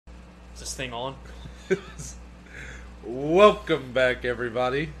this thing on? Welcome back,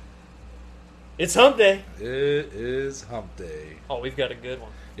 everybody. It's hump day. It is hump day. Oh, we've got a good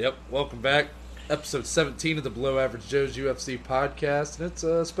one. Yep, welcome back. Episode 17 of the Below Average Joe's UFC podcast, and it's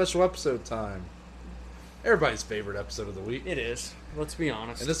a special episode time. Everybody's favorite episode of the week. It is. Let's be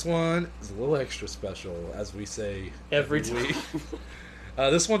honest. And this one is a little extra special, as we say Every time. week.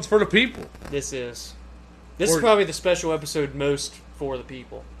 This one's for the people. This is probably the special episode most for the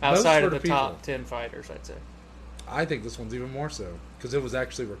people. Outside of the top 10 fighters, I'd say. I think this one's even more so, because it was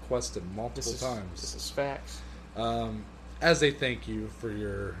actually requested multiple times. This is facts. As a thank you for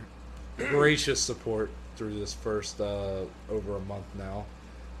your gracious support through this first over a month now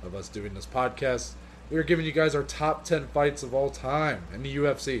of us doing this podcast, we are giving you guys our top 10 fights of all time in the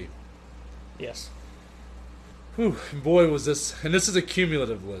UFC. Yes. Whew, boy was this, and this is a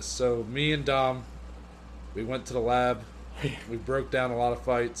cumulative list. So me and Dom, we went to the lab, we broke down a lot of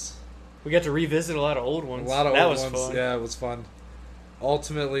fights. We got to revisit a lot of old ones. A lot of that old was ones. Fun. Yeah, it was fun.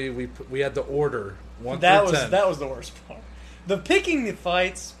 Ultimately, we had to order 1 that through was 10. That was the worst part. The picking the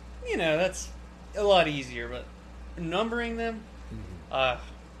fights, that's a lot easier, but numbering them, I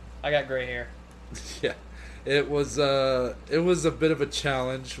got gray hair. Yeah, it was a bit of a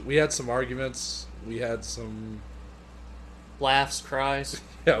challenge. We had some arguments. We had some Laughs, cries.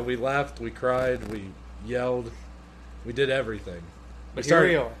 Yeah, we laughed, we cried, we yelled, we did everything. But here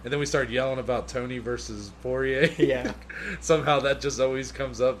we are. And then we started yelling about Tony versus Poirier. Yeah. Somehow that just always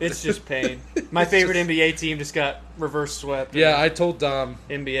comes up. It's just pain. My favorite NBA team just got reverse swept. Yeah, I told Dom.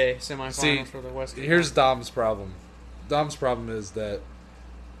 NBA semifinals See, for the West. Here's Dom's problem. Dom's problem is that,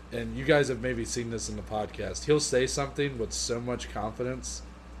 and you guys have maybe seen this in the podcast, he'll say something with so much confidence,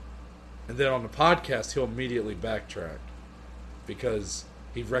 and then on the podcast he'll immediately backtrack because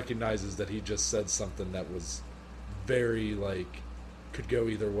he recognizes that he just said something that was very, could go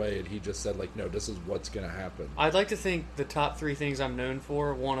either way, and he just said, no, this is what's going to happen. I'd like to think the top 3 things I'm known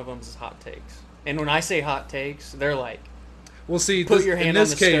for, one of them is hot takes. And when I say hot takes, they're like, well, see, put your hand on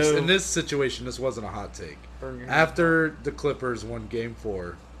the stove. In this situation, this wasn't a hot take. After the Clippers won Game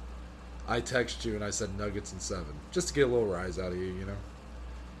 4, I texted you and I said Nuggets in 7, just to get a little rise out of you,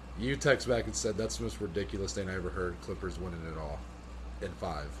 You text back and said, that's the most ridiculous thing I ever heard, Clippers winning it all in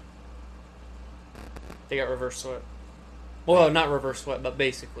 5. They got reverse swept. Well, not reverse swept, but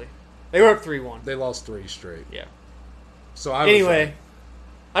basically. They were up 3-1. They lost 3 straight. Yeah. So Anyway,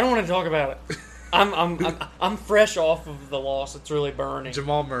 I don't want to talk about it. I'm fresh off of the loss. It's really burning.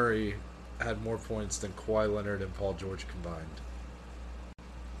 Jamal Murray had more points than Kawhi Leonard and Paul George combined.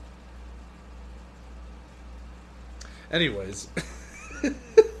 Anyways.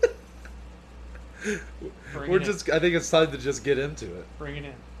 I think it's time to just get into it. Bring it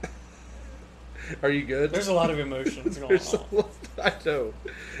in. Are you good? There's a lot of emotions going on.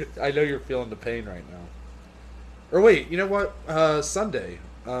 I know you're feeling the pain right now. Or wait, you know what? Sunday,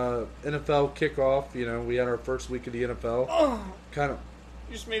 NFL kickoff. We had our first week of the NFL. Oh, kind of.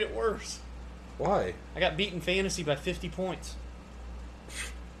 You just made it worse. Why? I got beaten fantasy by 50 points.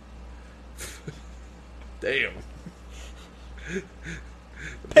 Damn.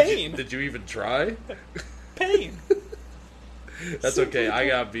 Pain. Did you even try? Pain. That's okay. I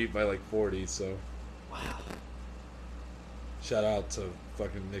got beat by 40, so. Wow. Shout out to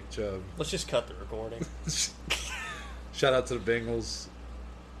fucking Nick Chubb. Let's just cut the recording. Shout out to the Bengals.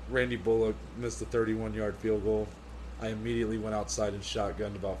 Randy Bullock missed a 31-yard field goal. I immediately went outside and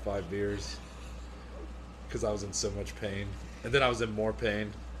shotgunned about 5 beers because I was in so much pain. And then I was in more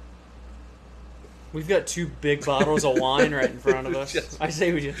pain. We've got 2 big bottles of wine right in front of us. I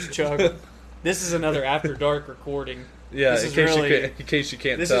say we just chug them. This is another After Dark recording. Yeah, in case you can't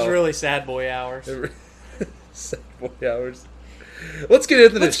tell. This is really sad boy hours. Sad boy hours. Let's get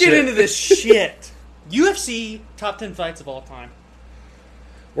into this shit. UFC top 10 fights of all time.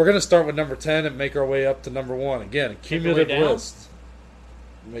 We're going to start with number 10 and make our way up to number 1. Again, a cumulative list.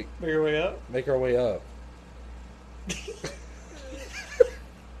 Make our way up? Make our way up.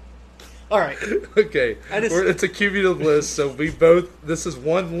 All right. Okay. It's a cumulative list, so this is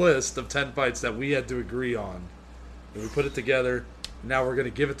one list of 10 fights that we had to agree on. And we put it together. Now we're going to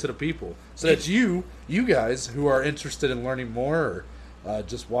give it to the people. So that you guys who are interested in learning more or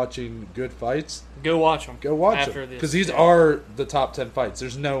just watching good fights, go watch them. Because these are the top 10 fights.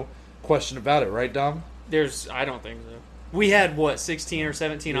 There's no question about it, right, Dom? I don't think so. We had, 16 or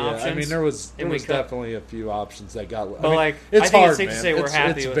 17 options? I mean, there was definitely a few options that got... But, it's I think hard, it's safe to say we're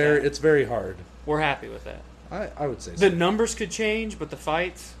happy with that. It's very hard. We're happy with that. I would say so. The numbers could change, but the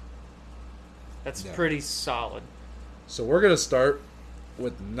fights, that's pretty solid. So we're going to start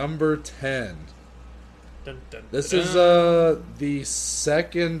with number 10. Dun, dun, This dun, is dun. the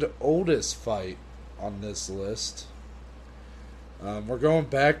second oldest fight on this list. We're going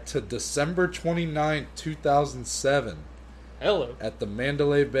back to December 29th, 2007 Hello. at the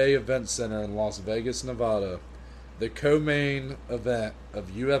Mandalay Bay Event Center in Las Vegas, Nevada. The co-main event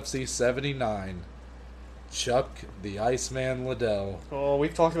of UFC 79, Chuck the Iceman Liddell Oh,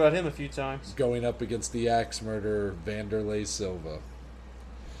 we've talked about him a few times. going up against the axe murderer Vanderlei Silva.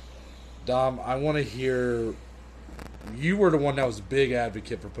 Dom, I want to hear. You were the one that was a big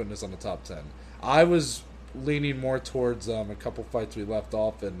advocate for putting this on the top 10. I was leaning more towards a couple fights we left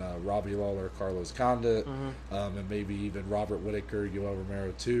off in Robbie Lawler, Carlos Condit, and maybe even Robert Whittaker, Yoel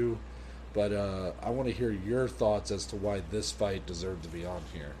Romero too. But I want to hear your thoughts as to why this fight deserved to be on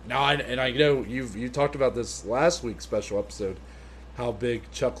here. Now, I know you talked about this last week's special episode, how big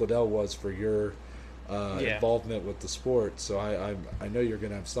Chuck Liddell was for your involvement with the sport. So I know you're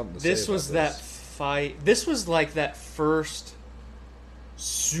going to have something to say. This was that fight. This was like that first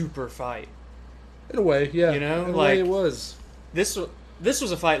super fight. In a way, yeah. You know, in a like way it was. This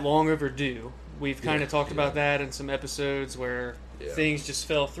was a fight long overdue. We've kind of talked about that in some episodes where things just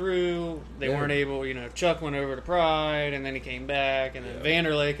fell through. They weren't able, Chuck went over to Pride, and then he came back, and then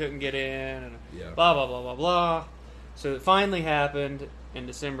Vanderlei couldn't get in, and blah, blah, blah, blah, blah. So it finally happened in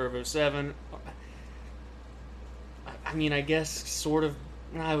December of 2007. I mean, I guess sort of,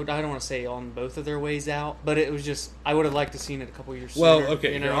 I don't want to say on both of their ways out, but it was just, I would have liked to seen it a couple years sooner. Well,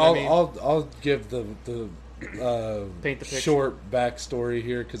 okay, you know what I mean? I'll give the Paint the picture. short backstory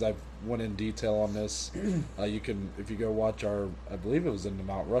here because I went in detail on this. You can, if you go watch our, I believe it was in the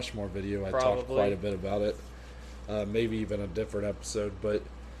Mount Rushmore video. I talked quite a bit about it. Maybe even a different episode, but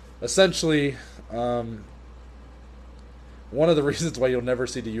essentially, one of the reasons why you'll never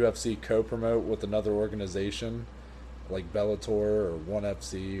see the UFC co-promote with another organization like Bellator or ONE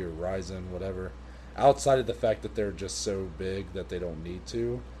FC or Ryzen, whatever, outside of the fact that they're just so big that they don't need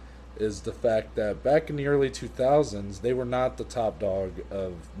to, is the fact that back in the early 2000s, they were not the top dog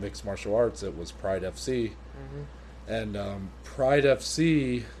of mixed martial arts. It was Pride FC. And Pride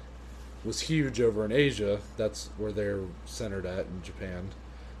FC was huge over in Asia. That's where they're centered at in Japan.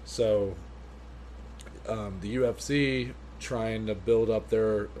 So the UFC, trying to build up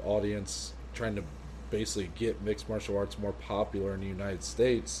their audience, trying to basically get mixed martial arts more popular in the United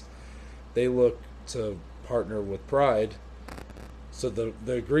States, they look to partner with Pride. So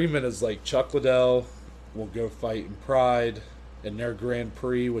the agreement is like Chuck Liddell will go fight in Pride in their Grand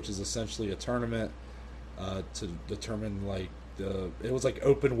Prix, which is essentially a tournament to determine it was like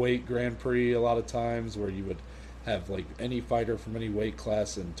open weight Grand Prix a lot of times where you would have like any fighter from any weight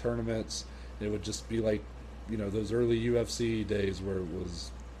class in tournaments. It would just be like, those early UFC days where it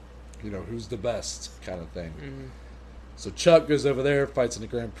was, who's the best kind of thing. So Chuck goes over there, fights in the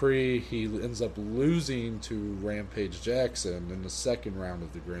Grand Prix. He ends up losing to Rampage Jackson in the second round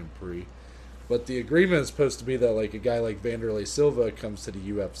of the Grand Prix. But the agreement is supposed to be that like a guy like Vanderlei Silva comes to the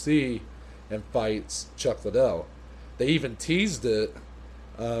UFC and fights Chuck Liddell. They even teased it.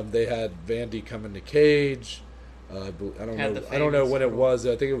 They had Vandy come in the cage. I don't know when it was.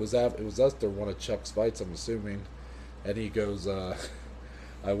 I think it was after one of Chuck's fights, I'm assuming. And he goes, I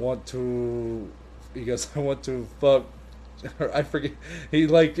want to fuck. I forget.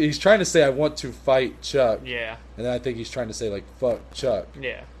 He's trying to say I want to fight Chuck. Yeah. And then I think he's trying to say like fuck Chuck.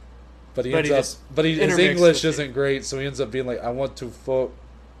 Yeah. But his English isn't great, so he ends up being like I want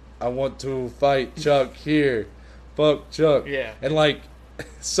to fight Chuck here. Fuck Chuck. Yeah. And like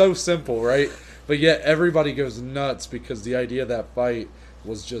so simple, right? But yet everybody goes nuts because the idea of that fight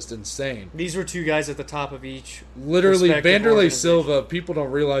was just insane. These were two guys at the top of each. Literally, Vanderlei Silva, people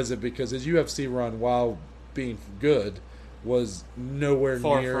don't realize it because his UFC run, while being good, was nowhere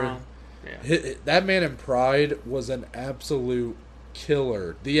Far near. from. Yeah. That man in Pride was an absolute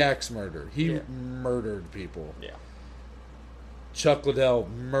killer. The axe murder. He murdered people. Yeah. Chuck Liddell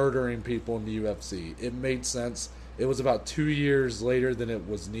murdering people in the UFC. It made sense. It was about 2 years later than it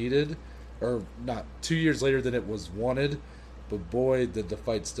was needed. Or not 2 years later than it was wanted. But boy, did the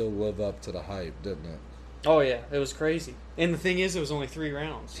fight still live up to the hype, didn't it? Oh, yeah. It was crazy. And the thing is, it was only 3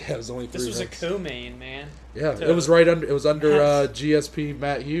 rounds. Yeah, it was only 3 rounds. This was a co-main, man. Yeah, it was right under. It was under GSP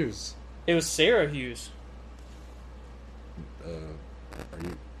Matt Hughes. It was Sarah Hughes.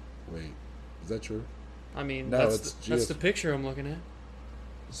 Wait, is that true? I mean, No, that's the picture I'm looking at.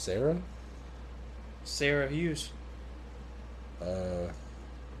 Sarah Hughes. I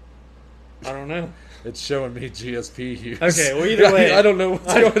don't know. It's showing me GSP Hughes. Okay, well, either way. I don't know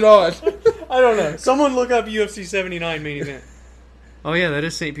what's going on. I don't know. Someone look up UFC 79 main event. Oh yeah, that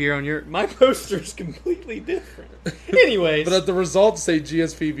is St. Pierre on your. My poster is completely different. Anyways, But the results say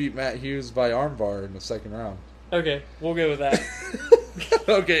GSP beat Matt Hughes by armbar in the second round. okay, we'll go with that.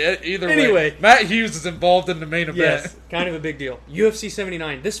 Okay, either way. Anyway. Matt Hughes is involved in the main event. Yes, kind of a big deal. UFC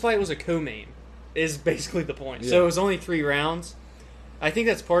 79. This fight was a co-main, is basically the point. So it was only 3 rounds. I think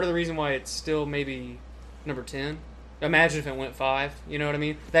that's part of the reason why it's still maybe number 10. Imagine if it went 5. You know what I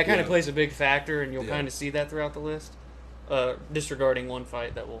mean? That kind of plays a big factor, and you'll kind of see that throughout the list. Disregarding one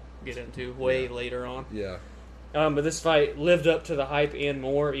fight that we'll get into way later on. Yeah. But this fight lived up to the hype and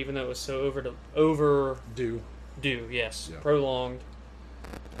more, even though it was so overdue. Yes, Yeah. prolonged.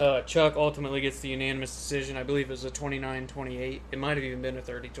 Chuck ultimately gets the unanimous decision. I believe it was a 29-28. It might have even been a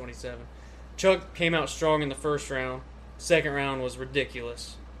 30-27. Chuck came out strong in the first round. Second round was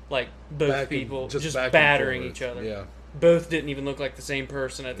ridiculous. Like, both people just battering each other. Yeah. Both didn't even look like the same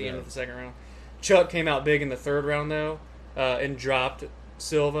person at the end of the second round. Chuck came out big in the third round, though, and dropped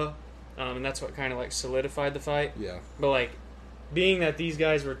Silva. And that's what kind of, like, solidified the fight. Yeah. But, like, being that these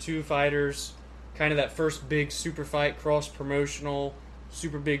guys were 2 fighters, kind of that first big super fight, cross-promotional,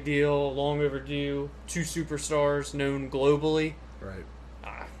 super big deal, long overdue, 2 superstars known globally. Right.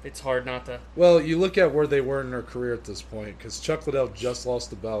 It's hard not to... Well, you look at where they were in their career at this point, because Chuck Liddell just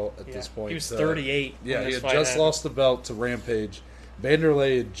lost the belt at this point. He was 38 Yeah, when he this had fight just happened. lost the belt to Rampage.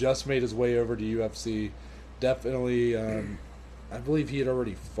 Vanderlei had just made his way over to UFC. Definitely, I believe he had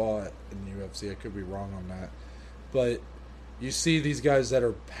already fought in the UFC. I could be wrong on that. But you see these guys that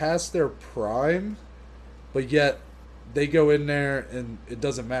are past their prime, but yet they go in there and it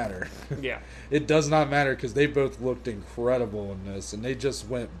doesn't matter. Yeah. It does not matter because they both looked incredible in this, and they just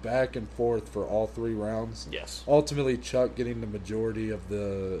went back and forth for all 3 rounds. Yes. Ultimately, Chuck getting the majority of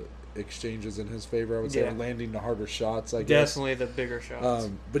the exchanges in his favor, I would say, landing the harder shots, I guess. Definitely the bigger shots.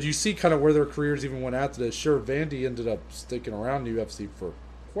 But you see kind of where their careers even went after this. Sure, Vandy ended up sticking around the UFC for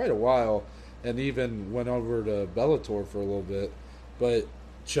quite a while and even went over to Bellator for a little bit. But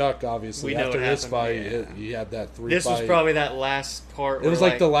Chuck, obviously, after this fight, he had that 3 This fight. was probably that last part. It was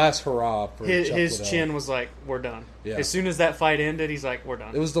like the last hurrah for his Chuck Liddell. chin was like, we're done. Yeah. As soon as that fight ended, he's like, we're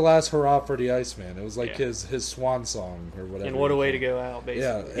done. It was the last hurrah for the Iceman. It was like his swan song or whatever. And what a way to go out,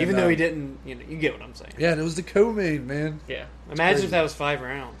 basically. Yeah, Even though he didn't, you get what I'm saying. Yeah, and it was the co-main, man. Yeah. Imagine if that was 5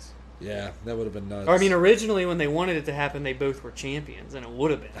 rounds. Yeah, that would have been nuts. Or, I mean, originally when they wanted it to happen, they both were champions, and it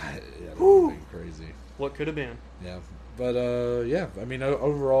would have been. Yeah, that would have been crazy. What could have been. Yeah. But, yeah, I mean,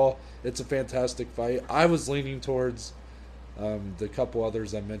 overall, it's a fantastic fight. I was leaning towards the couple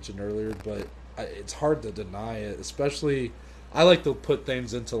others I mentioned earlier, but it's hard to deny it, especially... I like to put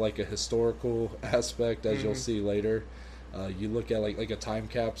things into, like, a historical aspect, as you'll see later. You look at, like a time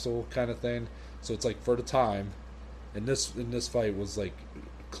capsule kind of thing. So it's, like, for the time, and this fight was, like,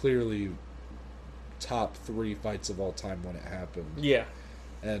 clearly top 3 fights of all time when it happened. Yeah.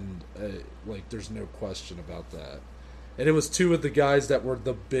 And, like, there's no question about that. And it was 2 of the guys that were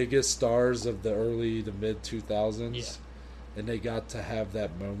the biggest stars of the early to mid 2000s. Yeah. And they got to have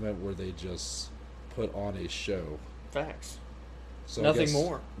that moment where they just put on a show. Facts. So Nothing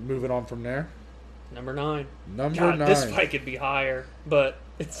more. Moving on from there. Number 9. Number God, 9. This fight could be higher, but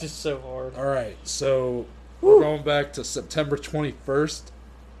it's just so hard. All right. So we're going back to September 21st,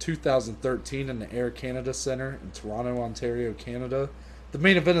 2013 in the Air Canada Center in Toronto, Ontario, Canada. The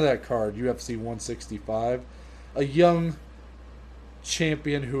main event of that card, UFC 165. A young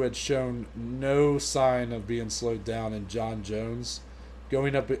champion who had shown no sign of being slowed down in John Jones,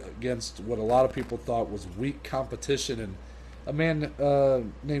 going up against what a lot of people thought was weak competition, and a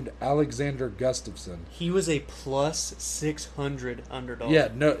man named Alexander Gustafsson. He was a plus 600 underdog. Yeah,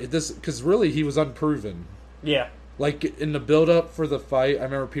 no, because really he was unproven. Yeah. Like, in the build-up for the fight, I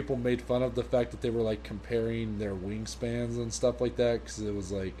remember people made fun of the fact that they were, like, comparing their wingspans and stuff like that, because it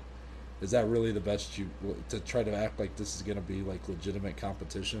was like, is that really the best to try to act like this is going to be, like, legitimate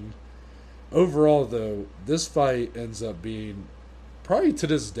competition? Overall, though, this fight ends up being, probably to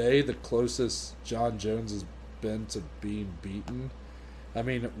this day, the closest John Jones has been to being beaten. I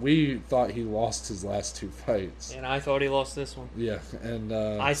mean, we thought he lost his last 2 fights. And I thought he lost this one. Yeah, and...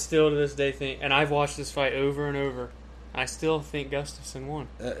 I still, to this day, think... And I've watched this fight over and over. I still think Gustafsson won.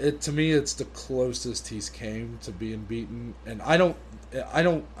 To me, it's the closest he's came to being beaten. And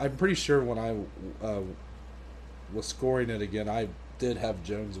I'm pretty sure when I was scoring it again, I did have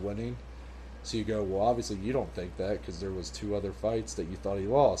Jones winning. So you go, well, obviously you don't think that because there was 2 other fights that you thought he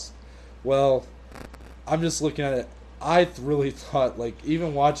lost. Well, I'm just looking at it. I really thought, like,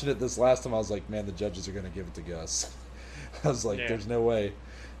 even watching it this last time, I was like, man, the judges are going to give it to Gus. I was like, there's no way.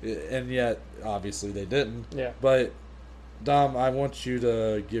 And yet, obviously, they didn't. Yeah. But Dom, I want you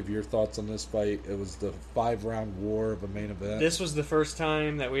to give your thoughts on this fight. It was the 5-round war of a main event. This was the first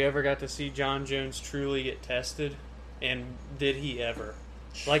time that we ever got to see John Jones truly get tested, and did he ever?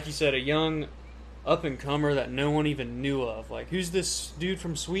 Like you said, a young up-and-comer that no one even knew of. Like, who's this dude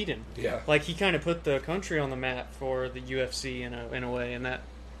from Sweden? Yeah. Like, he kind of put the country on the map for the UFC in a way, in that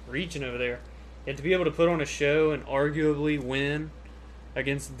region over there. And to be able to put on a show and arguably win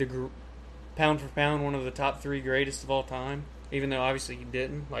against the pound for pound one of the top 3 greatest of all time, even though obviously he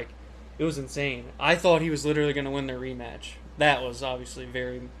didn't, like, it was insane. I thought he was literally going to win their rematch. That was obviously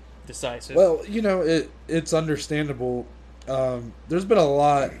very decisive. Well, you know, it's understandable. There's been a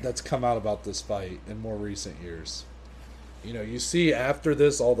lot that's come out about this fight in more recent years. You know, you see after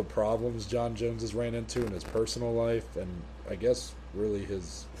this all the problems John Jones has ran into in his personal life, and I guess really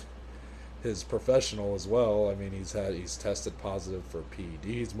his professional as well. I mean, he's tested positive for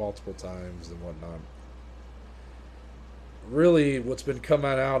PEDs multiple times and whatnot. Really, what's been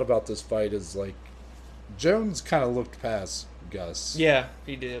coming out about this fight is, like, Jones kind of looked past Gus. Yeah,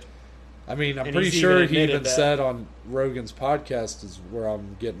 he did. I mean, I'm And pretty he's sure even he admitted even that. said on Rogan's podcast is where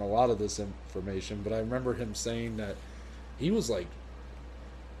I'm getting a lot of this information, but I remember him saying that he was like,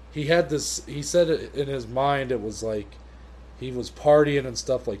 he said it in his mind, it was like he was partying and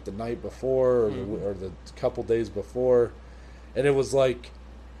stuff like the night before or the couple days before, and it was like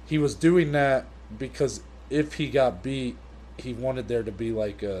he was doing that because if he got beat, he wanted there to be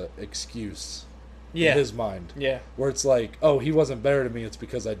like a excuse in his mind. Yeah. Where it's like, oh, he wasn't better to me, it's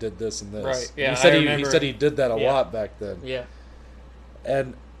because I did this and this. Right, yeah, He said I he remember. said he did that a lot back then. Yeah.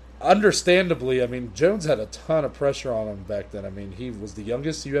 And understandably, I mean, Jones had a ton of pressure on him back then. I mean, he was the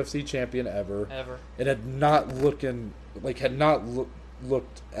youngest UFC champion ever. And had not looked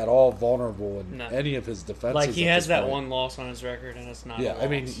at all vulnerable in any of his defenses. Like, he at has this that point. one loss on his record, and it's not a Yeah, loss. I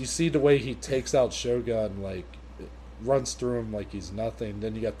mean, you see the way he takes out Shogun, like, runs through him like he's nothing.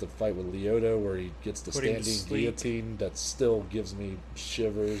 Then you got the fight with Lyoto where he gets the Put him to standing sleep. guillotine that still gives me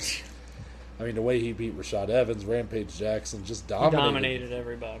shivers. I mean, the way he beat Rashad Evans, Rampage Jackson, just He dominated. dominated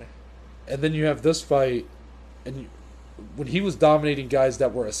everybody. And then you have this fight, and when he was dominating guys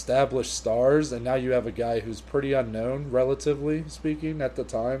that were established stars, and now you have a guy who's pretty unknown, relatively speaking, at the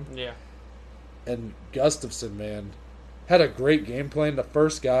time. Yeah. And Gustafsson, man, had a great game plan. The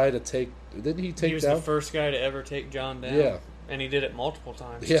first guy to take... Didn't he take He was down? the first guy to ever take John down. Yeah. And he did it multiple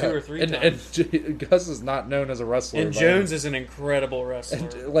times. Yeah. 2 or 3 and, times. And Gus is not known as a wrestler. And by Jones any- is an incredible wrestler.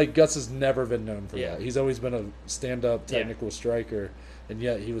 And, like, Gus has never been known for Yeah. that. He's always been a stand-up technical striker, and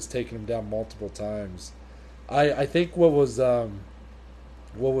yet he was taking him down multiple times. I think what was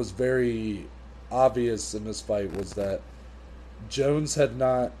very obvious in this fight was that Jones had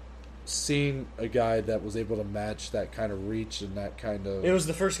not seen a guy that was able to match that kind of reach and that kind of... It was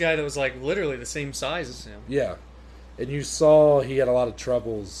the first guy that was, like, literally the same size as him. Yeah. And you saw he had a lot of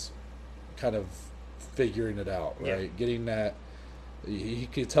troubles kind of figuring it out, right? Yeah. Getting that... He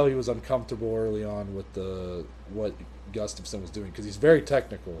could tell he was uncomfortable early on with what Gustafsson was doing because he's very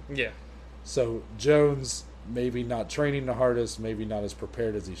technical. Yeah. So Jones maybe not training the hardest, maybe not as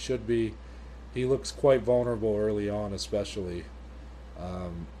prepared as he should be. He looks quite vulnerable early on, especially.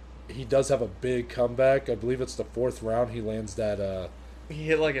 He does have a big comeback. I believe it's the 4th round. He lands that He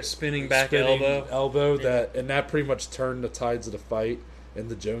hit, like, a spinning back elbow. that pretty much turned the tides of the fight in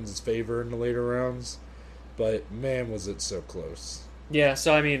the Jones' favor in the later rounds. But man, was it so close. Yeah,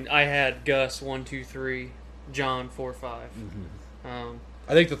 so, I mean, I had Gus 1, 2, 3, John 4, 5.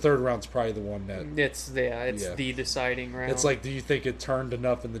 I think the 3rd round's probably the one that... It's the deciding round. It's like, do you think it turned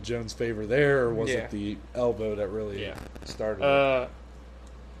enough in the Jones' favor there, or was it the elbow that really started it?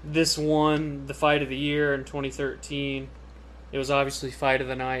 This won the fight of the year in 2013. It was obviously fight of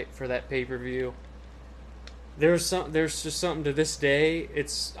the night for that pay-per-view. There's just something to this day.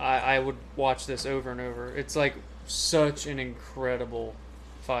 I would watch this over and over. It's like such an incredible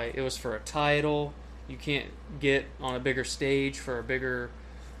fight. It was for a title. You can't get on a bigger stage for a bigger,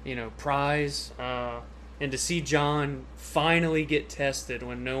 prize. And to see John finally get tested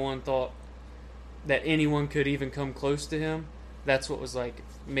when no one thought that anyone could even come close to him, that's what was like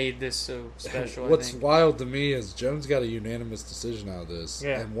made this so special. What's I think. wild to me is Jones got a unanimous decision out of this,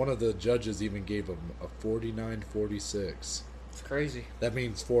 Yeah. and one of the judges even gave him a 49-46. It's crazy. That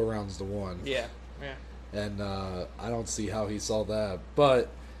means 4 rounds to 1. Yeah. And I don't see how he saw that, but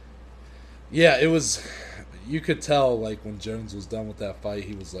yeah, it was. You could tell, like, when Jones was done with that fight,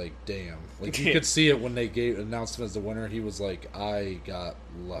 he was like, "Damn!" Like, you could see it when they announced him as the winner. He was like, "I got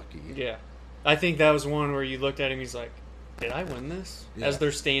lucky." Yeah. I think that was one where you looked at him. He's like, "Did I win this?" Yeah. As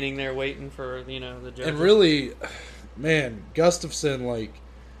they're standing there waiting for the judges. And really, man, Gustafsson, like,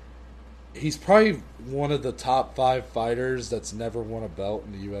 he's probably one of the top 5 fighters that's never won a belt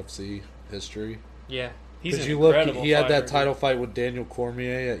in the UFC history. Yeah. He's an you look, incredible he had that fighter, title fight with Daniel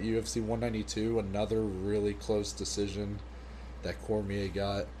Cormier at UFC 192, another really close decision that Cormier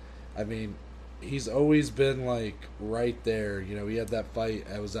got. I mean, he's always been like right there. You know, he had that fight.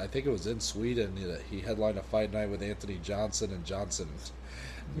 I think it was in Sweden. He headlined a fight night with Anthony Johnson, and Johnson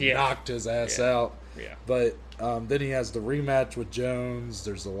knocked his ass out. Yeah. But then he has the rematch with Jones.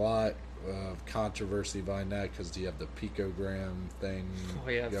 There's a lot of controversy behind that because you have the picogram thing. Oh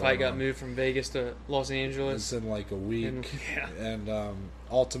yeah, the fight got moved from Vegas to Los Angeles. It's in like a week, and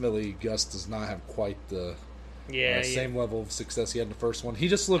ultimately Gus does not have quite the same level of success he had in the first one. He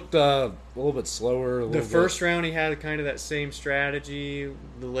just looked a little bit slower. The first round he had kind of that same strategy,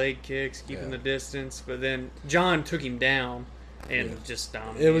 the leg kicks, keeping the distance, but then John took him down and just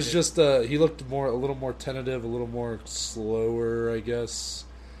dominated. It was just he looked a little more tentative, a little more slower, I guess.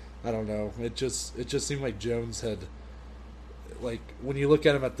 I don't know. It just seemed like Jones had, like, when you look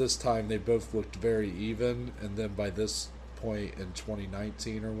at him at this time, they both looked very even, and then by this point in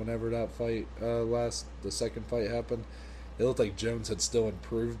 2019 or whenever that fight the second fight happened, it looked like Jones had still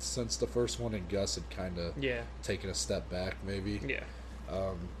improved since the first one, and Gus had kind of taken a step back, maybe. Yeah.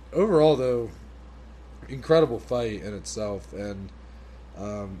 Overall, though, incredible fight in itself, and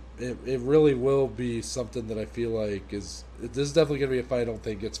it really will be something that I feel like this is definitely going to be a fight I don't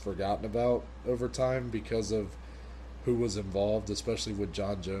think gets forgotten about over time because of who was involved, especially with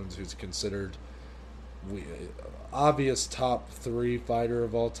John Jones, who's considered obvious top 3 fighter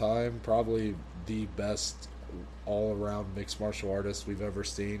of all time, probably the best all-around mixed martial artist we've ever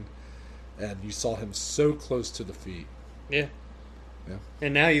seen, and you saw him so close to defeat. Yeah.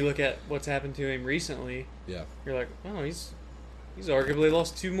 And now you look at what's happened to him recently. Yeah. You're like, oh, he's arguably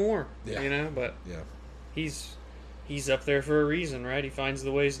lost 2 more. Yeah. You know, but yeah, he's up there for a reason, right? He finds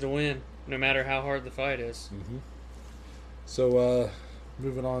the ways to win, no matter how hard the fight is. Mm-hmm. So,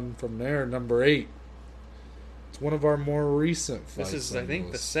 moving on from there, number 8. It's one of our more recent fights. This is, I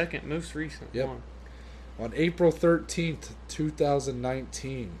think, the second most recent one. On April 13th,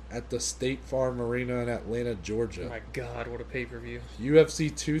 2019, at the State Farm Arena in Atlanta, Georgia. Oh my God, what a pay-per-view.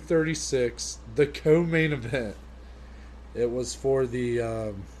 UFC 236, the co-main event. It was for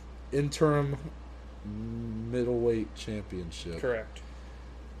the interim middleweight championship. Correct.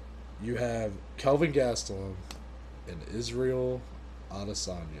 You have Kelvin Gastelum and Israel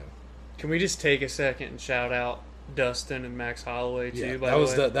Adesanya. Can we just take a second and shout out Dustin and Max Holloway too? That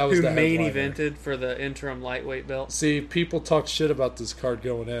was who the main headliner. evented for the interim lightweight belt. See, people talk shit about this card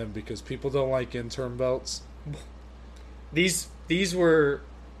going in because people don't like interim belts. These were.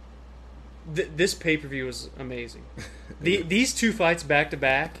 This pay-per-view was amazing. These 2 fights back to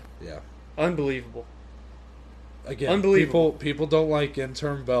back. Yeah. Unbelievable. Again, Unbelievable. people don't like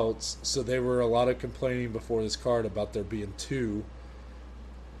interim belts, so there were a lot of complaining before this card about there being 2.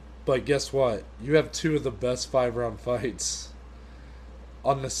 But guess what? You have 2 of the best 5-round fights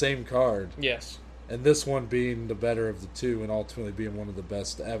on the same card. Yes. And this one being the better of the 2 and ultimately being one of the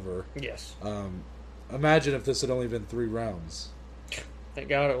best ever. Yes. Imagine if this had only been 3 rounds. Thank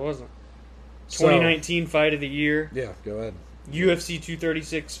God it wasn't. 2019 Fight of the Year. Yeah, go ahead. UFC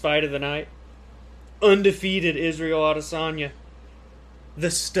 236 Fight of the Night. Undefeated Israel Adesanya.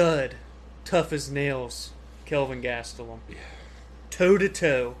 The stud, tough as nails, Kelvin Gastelum. Yeah.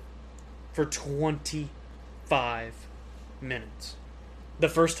 Toe-to-toe for 25 minutes. The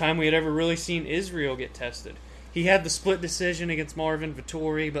first time we had ever really seen Israel get tested. He had the split decision against Marvin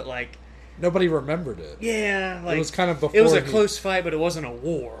Vettori, but nobody remembered it. Yeah, it was kind of before. It was a close fight, but it wasn't a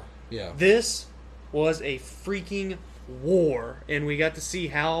war. Yeah. This was a freaking war, and we got to see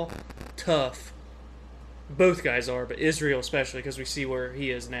how tough both guys are, but Israel especially, because we see where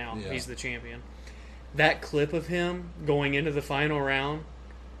he is now. Yeah. He's the champion. That clip of him going into the final round,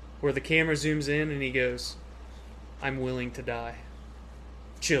 where the camera zooms in and he goes, "I'm willing to die."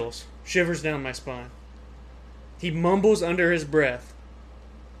 Chills. Shivers down my spine. He mumbles under his breath,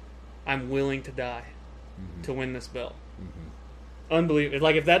 "I'm willing to die to win this belt." Unbelievable.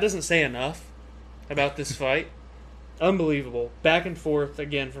 If that doesn't say enough about this fight, unbelievable. Back and forth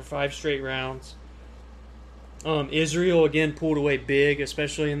again for 5 straight rounds. Israel again pulled away big,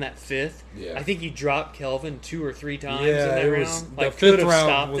 especially in that 5th. Yeah. I think he dropped Kelvin 2 or 3 times in that round. The 5th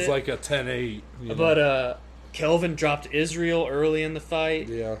round was like a 10-8. But Kelvin dropped Israel early in the fight.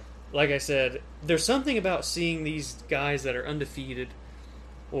 Yeah. Like I said, there's something about seeing these guys that are undefeated,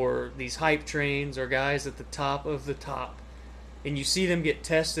 or these hype trains, or guys at the top of the top, and you see them get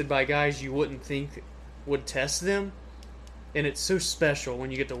tested by guys you wouldn't think would test them, and it's so special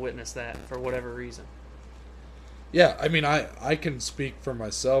when you get to witness that for whatever reason. Yeah, I mean, I can speak for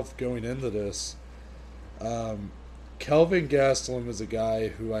myself going into this. Kelvin Gastelum is a guy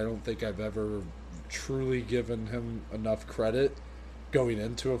who I don't think I've ever truly given him enough credit going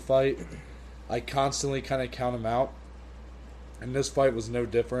into a fight. I constantly kind of count him out, and this fight was no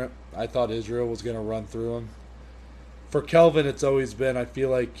different. I thought Israel was going to run through him. For Kelvin, it's always been, I feel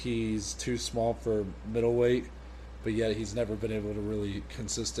like he's too small for middleweight, but yet he's never been able to really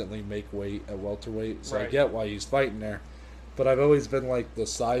consistently make weight at welterweight. So I get why he's fighting there. But I've always been like the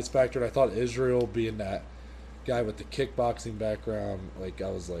size factor. And I thought Israel being that guy with the kickboxing background, like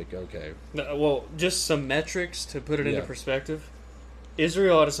I was like, okay. Well, just some metrics to put it into perspective.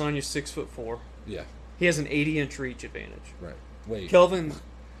 Israel Adesanya's 6'4". Yeah. He has an 80-inch reach advantage. Right. Wait. Kelvin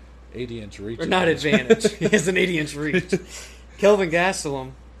 80-inch reach. Or not advantage. He has an 80-inch reach. Kelvin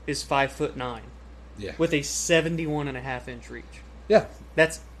Gastelum is 5'9". Yeah. With a 71.5-inch reach. Yeah.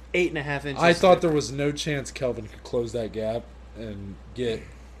 That's 8.5 inches. I thought there was no chance Kelvin could close that gap and get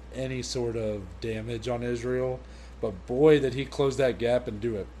any sort of damage on Israel. But boy, did he close that gap and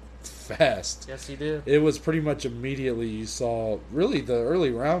do it fast. Yes, he did. It was pretty much immediately you saw, really, the early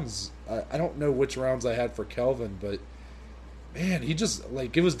rounds. I don't know which rounds I had for Kelvin, but man, he just,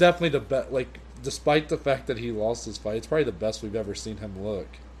 like, it was definitely the best. Like, despite the fact that he lost his fight, it's probably the best we've ever seen him look.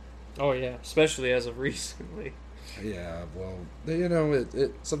 Oh, yeah, especially as of recently. Yeah, well, you know,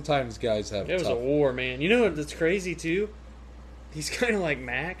 it sometimes guys have It was a war, man. You know what's crazy, too? He's kind of like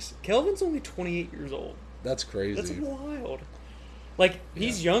Max. Kelvin's only 28 years old. That's crazy. That's wild. Like,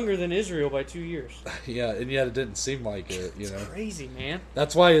 he's younger than Israel by 2 years. Yeah, and yet it didn't seem like it, you know? It's crazy, man.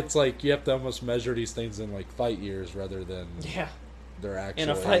 That's why it's like you have to almost measure these things in, like, fight years rather than their actual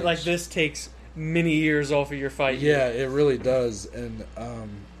And a fight age. like this takes many years off of your fight Yeah, year. it really does. And,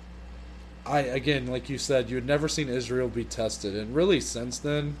 again, like you said, you had never seen Israel be tested. And really, since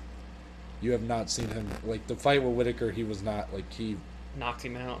then, you have not seen him. Like, the fight with Whitaker, he was not, like, he Knocked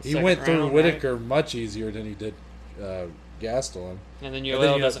him out. He went through Whitaker much easier than he did Gastelum. And then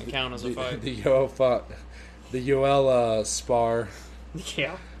Yoel doesn't count as a fight. The Yoel spar.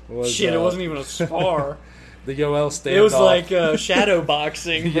 Yeah. Was, Shit, it wasn't even a spar. The Yoel standoff. It was like shadow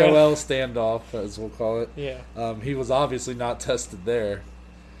boxing. The Yoel standoff, as we'll call it. Yeah. He was obviously not tested there.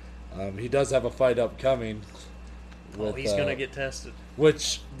 He does have a fight upcoming. He's going to get tested.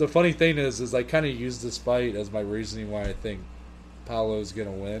 Which, the funny thing is I kind of used this fight as my reasoning why I think Paulo's going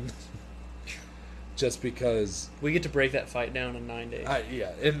to win. Just because... We get to break that fight down in 9 days.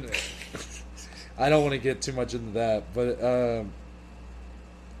 And I don't want to get too much into that. But,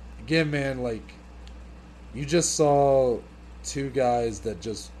 again, man, like, you just saw two guys that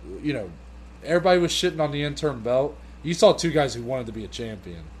just, you know, everybody was shitting on the interim belt. You saw two guys who wanted to be a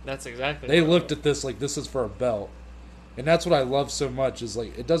champion. That's exactly They looked at this like this is for a belt. And that's what I love so much is,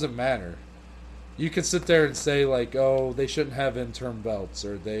 like, it doesn't matter. You can sit there and say, like, oh, they shouldn't have interim belts,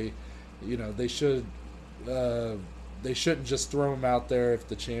 or they shouldn't just throw them out there if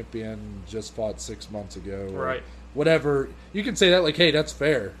the champion just fought 6 months ago, or right? Whatever. You can say that, like, hey, that's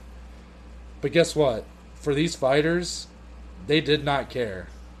fair. But guess what? For these fighters, they did not care.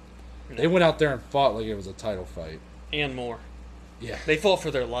 No. They went out there and fought like it was a title fight, and more. Yeah, they fought for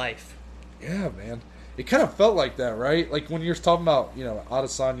their life. Yeah, man. It kind of felt like that, right? Like when you're talking about, you know,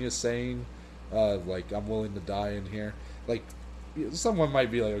 Adesanya saying, like, I'm willing to die in here. Like, someone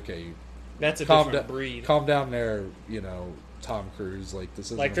might be like, okay, that's a different breed. Calm down there, you know, Tom Cruise. Like,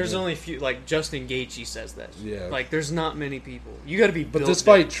 this is like, there's only a few. Like, Justin Gaethje says that. Yeah. Like, there's not many people. You got to be. But this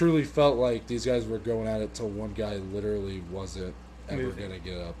fight truly felt like these guys were going at it till one guy literally wasn't ever going to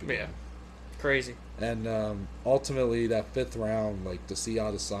get up again. Yeah. Crazy. And ultimately, that fifth round, like, to see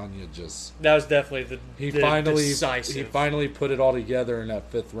Adesanya that was definitely decisive. He finally put it all together in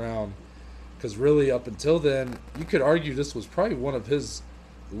that fifth round. Because really, up until then, you could argue this was probably one of his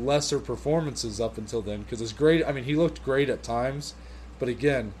lesser performances up until then. Because it's great. I mean, he looked great at times. But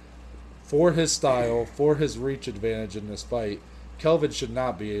again, for his style, for his reach advantage in this fight, Kelvin should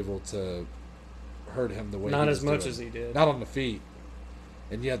not be able to hurt him the way he was Not as much doing. as he did. Not on the feet.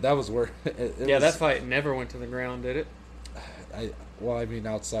 And yet, that was where... that fight never went to the ground, did it? I mean,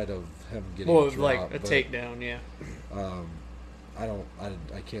 outside of him getting dropped, like a takedown, yeah.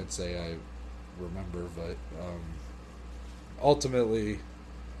 I can't say I remember, but ultimately,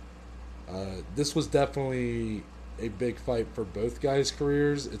 this was definitely a big fight for both guys'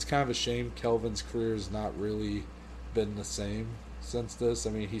 careers. It's kind of a shame Kelvin's career has not really been the same since this.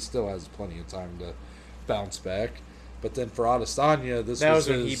 I mean, he still has plenty of time to bounce back. But then for Adesanya, that was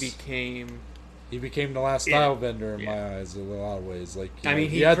when he became the last style bender in my eyes in a lot of ways. Like,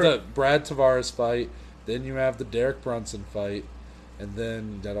 he had the Brad Tavares fight, then you have the Derek Brunson fight, and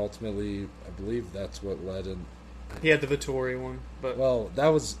then that ultimately, I believe that's what led He had the Vettori one, but Well, that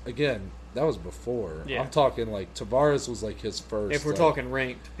was before. Yeah. I'm talking like Tavares was like his first. if we're like, talking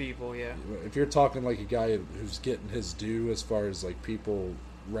ranked people, yeah. if you're talking like a guy who's getting his due as far as like people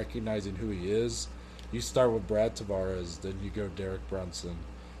recognizing who he is, you start with Brad Tavares, then you go Derek Brunson.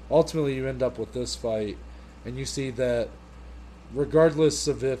 Ultimately, you end up with this fight, and you see that regardless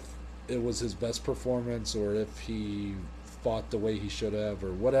of if it was his best performance or if he fought the way he should have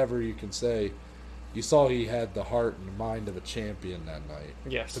or whatever you can say, you saw he had the heart and the mind of a champion that night.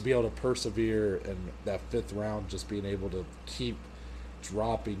 Yes. To be able to persevere in that fifth round, just being able to keep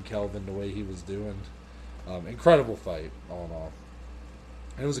dropping Kelvin the way he was doing. Incredible fight, all in all.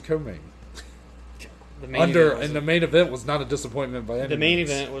 And it was a co-main. The The main event was not a disappointment by any The main means.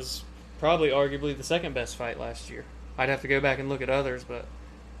 event was probably arguably the second best fight last year. I'd have to go back and look at others, but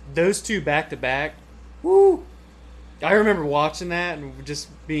those two back to back, woo! I remember watching that and just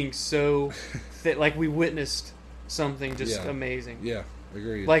being so fit, like we witnessed something just Yeah. amazing. Yeah,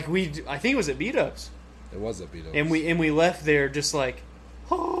 agreed. Like I think it was at Beat Ups, it was a beat up. and we left there just like,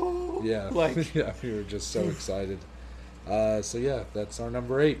 oh, Yeah. like yeah, we were just so excited. So yeah, that's our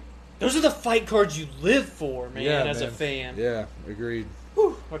number 8. those are the fight cards you live for, man. Yeah, as a man. fan. Yeah, agreed.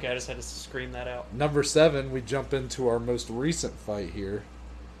 Whew. Okay, I just had to scream that out. Number 7, we jump into our most recent fight here.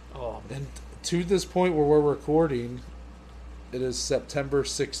 Oh, And to this point where we're recording, it is September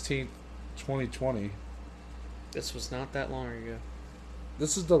 16th, 2020. this was not that long ago.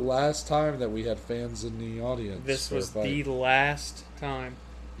 This is the last time that we had fans in the audience. This for a was fight. the last time.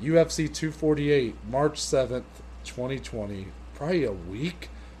 UFC 248, March 7th, 2020. Probably a week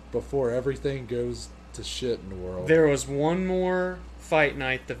before everything goes to shit in the world. There was one more fight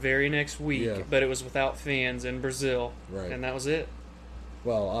night the very next week, Yeah. but it was without fans in Brazil, Right. and that was it.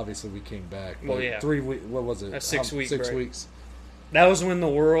 Well, obviously we came back. Well, Like, yeah. 3 weeks. What was it? A 6-week 6 break. weeks. That was when the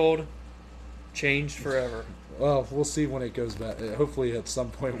world changed forever. Well, we'll see when it goes back. Hopefully, at some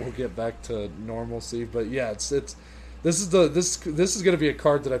point, we'll get back to normalcy. But yeah, this is going to be a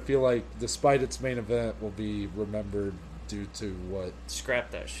card that I feel like, despite its main event, will be remembered due to what.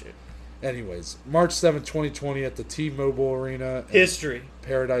 Scrap that shit. Anyways, March 7th, 2020, at the T-Mobile Arena in History.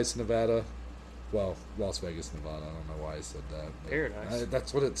 Paradise, Nevada. Well, Las Vegas, Nevada. I don't know why I said that. but Paradise?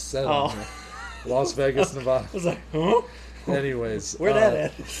 that's what it said. Oh. On there. Las Vegas, Nevada. I was like, huh? Anyways, Where that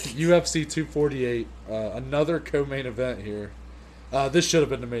at? UFC 248, another co-main event here. This should have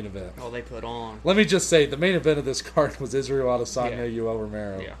been the main event. Oh, they put on. Let me just say, the main event of this card was Israel Adesanya, Yeah. Yoel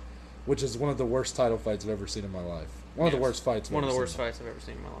Romero, Yeah. which is one of the worst title fights I've ever seen in my life. One of the Yes. worst fights. One of the worst fights I've ever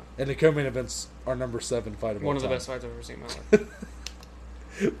seen in my life. And the co-main events are number 7 fight of all One of the time. best fights I've ever seen in my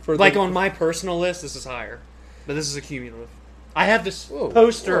life. For Like the- on my personal list, this is higher, but this is a cumulative. I have this Whoa,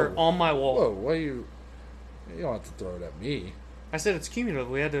 poster whoa. on my wall. Whoa, why you don't have to throw it at me. I said it's cumulative.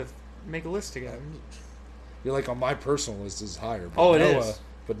 We had to make a list together. You're like, on my personal list is higher. But Oh, it Noah, is.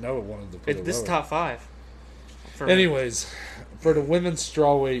 But Noah wanted to put it This is lower. top 5. For me. Anyways, for the women's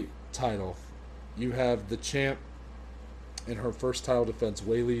strawweight title, you have the champ in her first title defense,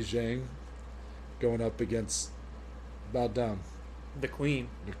 Weili Zhang, going up against bowed down, the Queen,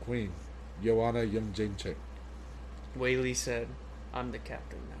 the queen, Joanna Jędrzejczyk. Whaley said, "I'm the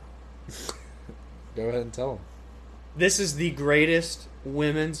captain now." Go ahead and tell them. This is the greatest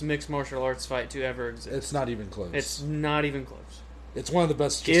women's mixed martial arts fight to ever exist. It's not even close. It's not even close. It's one of the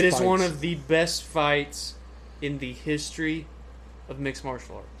best. It is fights. one of the best fights in the history of mixed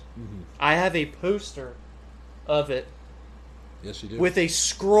martial arts. Mhm. I have a poster of it Yes, you do. with a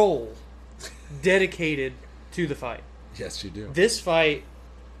scroll dedicated to the fight. Yes, you do. This fight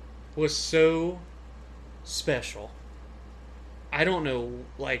was so special. I don't know,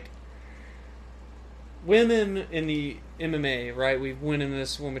 like, women in the MMA, right? We went in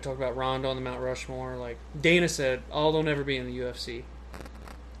this when we talked about Ronda on the Mount Rushmore. Like, Dana said, all they'll never be in the UFC.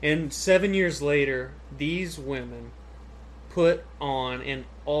 And 7 years later, these women put on an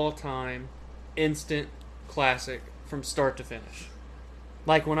all-time instant classic from start to finish.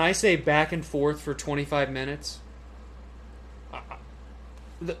 Like, when I say back and forth for 25 minutes,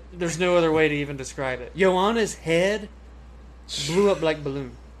 there's no other way to even describe it. Joanna's head blew up like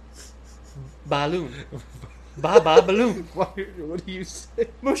balloon. Balloon. Ba balloon. What do you say?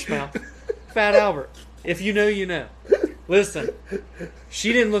 Mushmouth. Fat Albert. If you know, you know. Listen,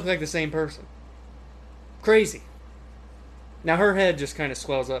 she didn't look like the same person. Crazy. Now her head just kind of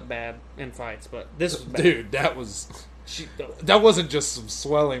swells up bad in fights, but this was bad. Dude, that wasn't just some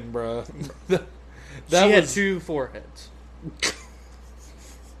swelling, bro. She had 2 foreheads.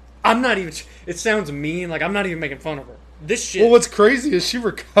 I'm not even. It sounds mean. Like, I'm not even making fun of her. This shit. Well, what's crazy is she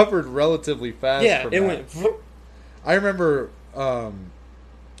recovered relatively fast. yeah, from it that. went. I remember.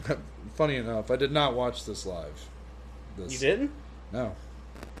 Funny enough, I did not watch this live. this. You didn't? No.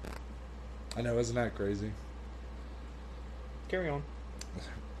 I know, isn't that crazy? Carry on.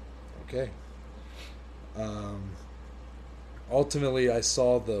 Okay. Ultimately, I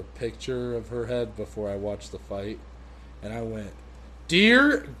saw the picture of her head before I watched the fight, and I went,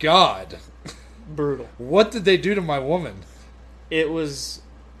 "Dear God, Brutal. what did they do to my woman?" It was...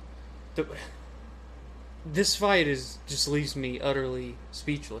 This fight just leaves me utterly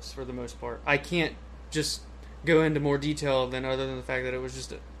speechless for the most part. I can't just go into more detail other than the fact that it was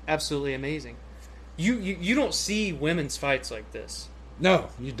just absolutely amazing. You don't see women's fights like this. No,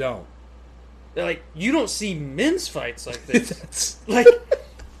 you don't. Like, you don't see men's fights like this. Like,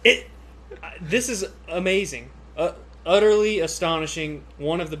 this is amazing. Utterly astonishing.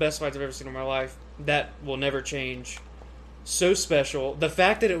 One of the best fights I've ever seen in my life. That will never change. So special. The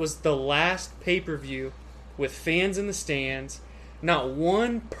fact that it was the last pay-per-view with fans in the stands. Not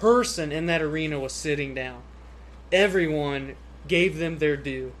one person in that arena was sitting down. Everyone gave them their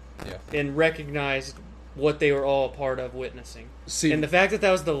due. Yeah. And recognized what they were all a part of witnessing. See, And the fact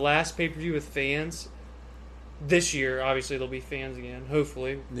that was the last pay-per-view with fans, this year, obviously there'll be fans again,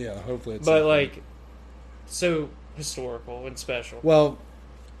 hopefully. yeah, hopefully it's... But, like, so historical and special. Well,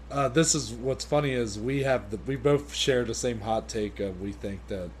 this is what's funny is we both share the same hot take of we think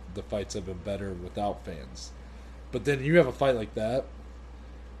that the fights have been better without fans. But then you have a fight like that,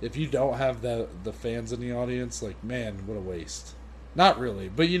 if you don't have the fans in the audience, like, man, what a waste. Not really,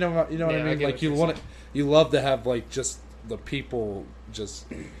 but you know what I mean? Like, you love to have, like, just the people just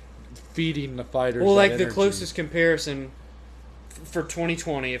feeding the fighters. Well, like, energy. the closest comparison for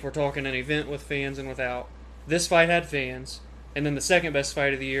 2020, if we're talking an event with fans and without, this fight had fans, and then the second best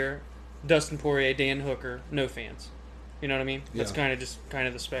fight of the year, Dustin Poirier, Dan Hooker, no fans. You know what I mean? That's Yeah. kind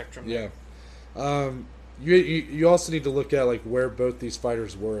of the spectrum. Yeah. You also need to look at, like, where both these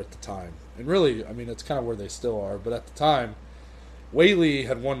fighters were at the time. And really, I mean, it's kind of where they still are. But at the time, Weili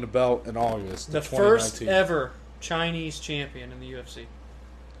had won the belt in August The of 2019. first ever Chinese champion in the UFC.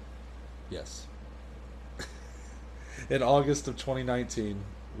 Yes. In August of 2019,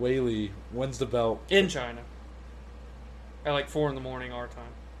 Weili wins the belt. In China. At like 4 a.m. our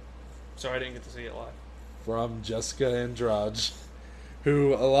time. So I didn't get to see it live. From Jessica Andrade,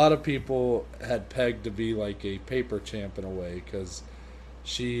 who a lot of people had pegged to be like a paper champ in a way, because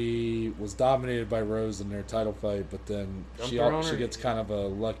she was dominated by Rose in their title fight, but then she gets kind of a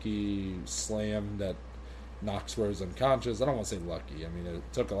lucky slam that knocks Rose unconscious. I don't want to say lucky. I mean, it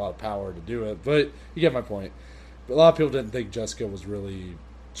took a lot of power to do it, but you get my point. But a lot of people didn't think Jessica was really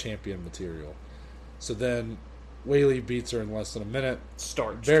champion material. So then Weili beats her in less than a minute.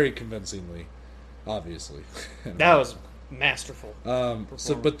 Starched. Very convincingly, obviously. That was masterful.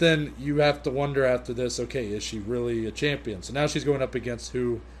 But then you have to wonder after this, okay, is she really a champion? So now she's going up against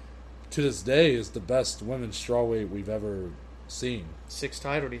who, to this day, is the best women's strawweight we've ever seen. 6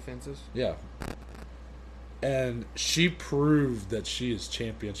 title defenses. Yeah. And she proved that she is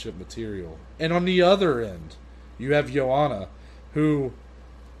championship material. And on the other end, you have Joanna, who,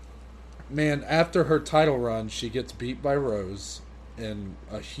 man, after her title run, she gets beat by Rose in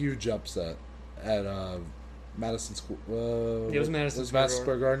a huge upset at Madison Square. It was Madison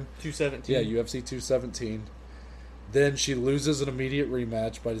Square Garden. 217. Yeah, UFC 217. Then she loses an immediate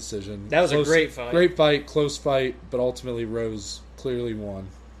rematch by decision. That was a great fight. Great fight, close fight, but ultimately Rose clearly won.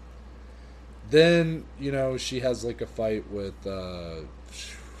 Then, she has like a fight with... I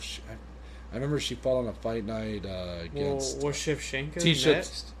remember she fought on a fight night against... was Shevchenko Tisha,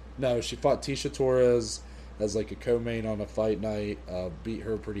 next? No, she fought Tisha Torres as like a co-main on a fight night. Beat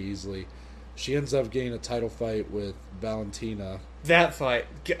her pretty easily. She ends up getting a title fight with Valentina. That fight,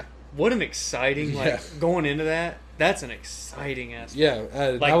 what an exciting, going into that, that's an exciting aspect.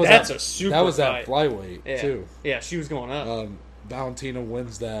 Yeah. that's a super That was fight. at flyweight, too. Yeah, she was going up. Valentina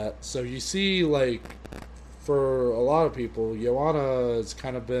wins that. So you see, like, for a lot of people, Joanna has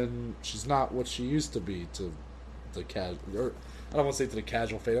kind of been, she's not what she used to be to the casual, or I don't want to say to the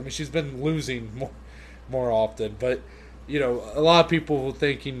casual fan. I mean, she's been losing more often, but... a lot of people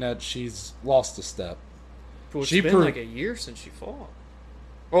thinking that she's lost a step. Well, it's been like a year since she fought.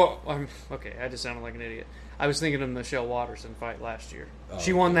 Oh, okay, I just sounded like an idiot. I was thinking of the Michelle Watterson fight last year.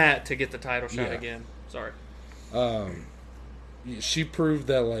 She won that to get the title shot again. Sorry. She proved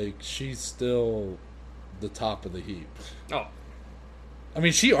that, like, she's still the top of the heap. Oh. I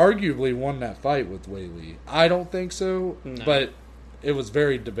mean, she arguably won that fight with Weili. I don't think so, but it was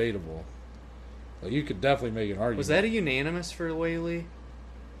very debatable. Like, you could definitely make an argument. Was that a unanimous for Weili?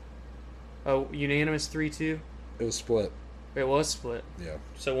 Oh, unanimous 3-2? It was split. It was split. Yeah.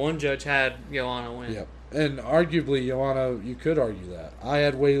 So one judge had Joanna win. Yeah. And arguably, Joanna, you could argue that. I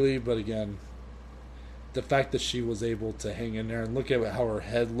had Weili, but again, the fact that she was able to hang in there and look at how her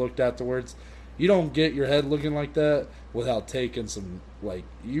head looked afterwards. You don't get your head looking like that without taking some, like,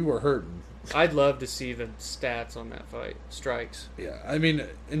 you were hurting. I'd love to see the stats on that fight. Strikes. Yeah, I mean,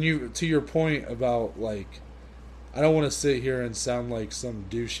 and you, to your point about, like, I don't want to sit here and sound like some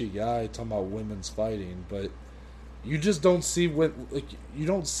douchey guy talking about women's fighting, but you just don't see you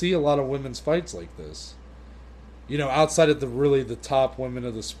don't see a lot of women's fights like this. You know, outside of the top women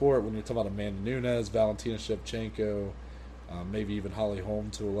of the sport, when you're talking about Amanda Nunes, Valentina Shevchenko, maybe even Holly Holm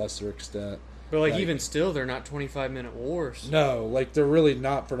to a lesser extent. But, like, even still, they're not 25-minute wars. No, like, they're really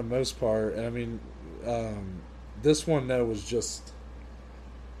not for the most part. And, I mean, this one, though, was just...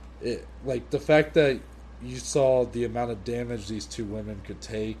 like, the fact that you saw the amount of damage these two women could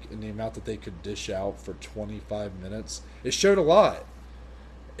take and the amount that they could dish out for 25 minutes, it showed a lot.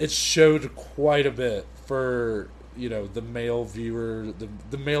 It showed quite a bit for, you know, the male viewer,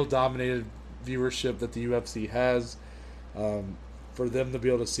 the male-dominated viewership that the UFC has. For them to be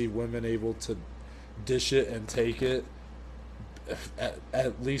able to see women able to dish it and take it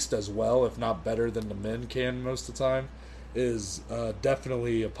at least as well, if not better than the men can most of the time, is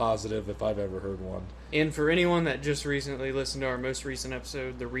definitely a positive if I've ever heard one. And for anyone that just recently listened to our most recent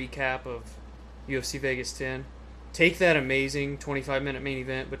episode, the recap of UFC Vegas 10, take that amazing 25-minute main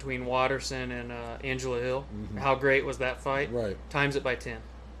event between Watterson and Angela Hill. Mm-hmm. How great was that fight? Right. Times it by 10.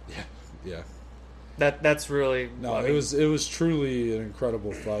 Yeah. That's really... No, it was truly an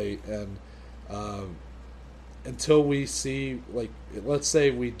incredible fight, and until we see, like, let's say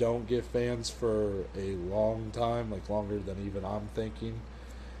we don't get fans for a long time, like longer than even I'm thinking,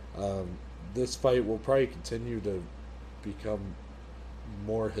 this fight will probably continue to become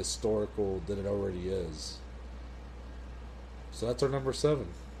more historical than it already is. So that's our number 7.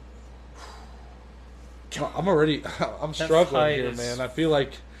 I'm struggling here, man. I feel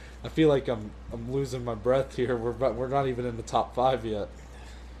like I'm losing my breath here. We're not even in the top 5 yet.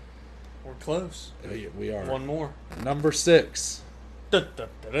 We're close. We are. One more. Number 6.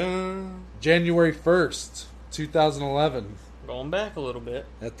 January 1st, 2011. Going back a little bit.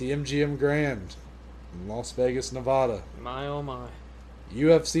 At the MGM Grand in Las Vegas, Nevada. My oh my.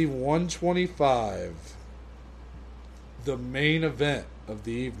 UFC 125. The main event of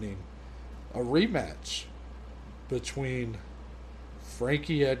the evening. A rematch between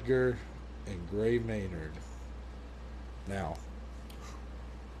Frankie Edgar and Gray Maynard. Now,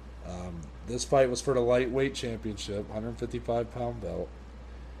 this fight was for the lightweight championship, 155-pound belt.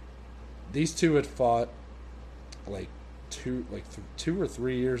 These two had fought two or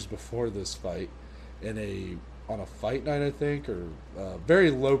 3 years before this fight on a fight night, I think, or a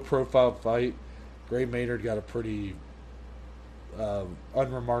very low-profile fight. Gray Maynard got a pretty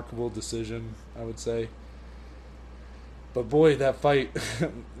unremarkable decision, I would say. But boy, that fight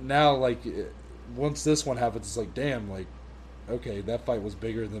now, like, once this one happens, it's like, damn, like, okay, that fight was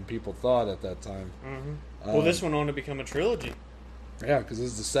bigger than people thought at that time. Mm-hmm. Well, this went on to become a trilogy. Yeah, because this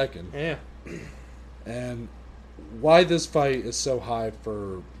is the second. Yeah. And why this fight is so high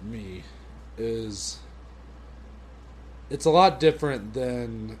for me is it's a lot different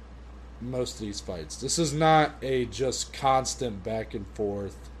than most of these fights. This is not a just constant back and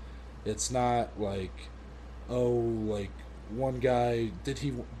forth. It's not like, oh, like, one guy, did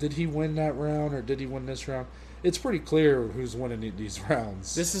he win that round or did he win this round? It's pretty clear who's winning these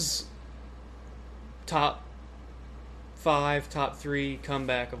rounds. This is top 5, top 3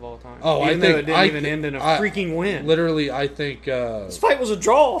 comeback of all time. Oh, even though it didn't even end in a freaking win. Literally, I think this fight was a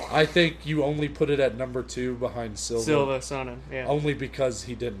draw. I think you only put it at number 2 behind Silva. Sonnen, yeah. Only because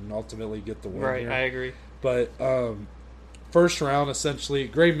he didn't ultimately get the win. Right, here. I agree. But first round, essentially,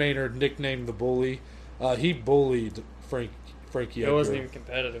 Gray Maynard, nicknamed the Bully, he bullied Frankie Edgar. It wasn't even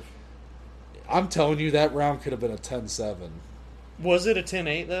competitive. I'm telling you, that round could have been a 10-7. Was it a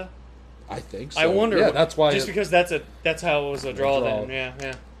 10-8 though? I think so. I wonder. Yeah, that's why. Just because that's how it was a draw then.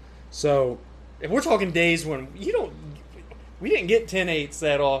 Yeah. So, if we're talking days when we didn't get 10-8s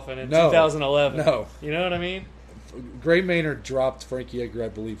that often in 2011. No. You know what I mean? Gray Maynard dropped Frankie Edgar, I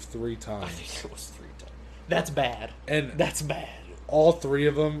believe, 3 times. I think it was 3 times. That's bad. And that's bad. All 3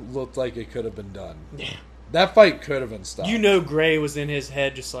 of them looked like it could have been done. Yeah. That fight could have been stopped. You know, Gray was in his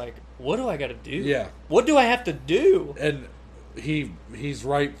head just like, what do I got to do? Yeah. What do I have to do? And he's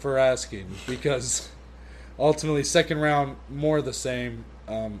right for asking, because ultimately, second round, more of the same.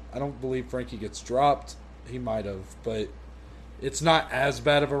 I don't believe Frankie gets dropped. He might have, but it's not as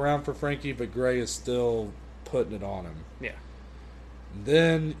bad of a round for Frankie, but Gray is still putting it on him. Yeah. And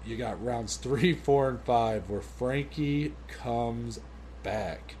then you got rounds 3, 4, and 5 where Frankie comes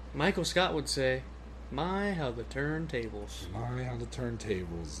back. Michael Scott would say, my, how the turntables. My, how the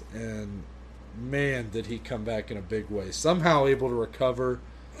turntables. And man, did he come back in a big way. Somehow able to recover.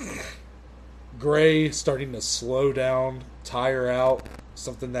 Gray starting to slow down, tire out,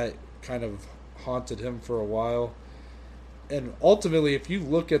 something that kind of haunted him for a while. And ultimately, if you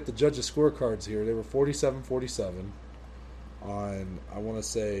look at the judges' scorecards here, they were 47-47 on, I want to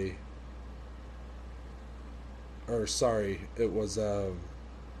say, or sorry, it was, no,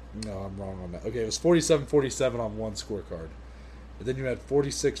 I'm wrong on that. Okay, it was 47-47 on one scorecard. And then you had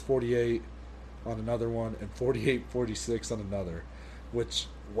 46-48 on another one and 48-46 on another, which,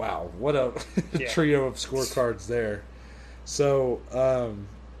 wow, what a trio of scorecards there. So,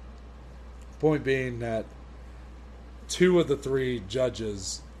 point being that 2 of the 3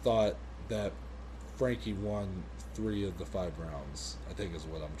 judges thought that Frankie won 3 of the 5 rounds, I think is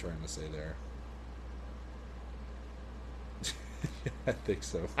what I'm trying to say there. I think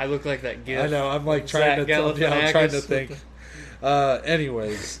so. I look like that gif. I know, I'm like trying to think.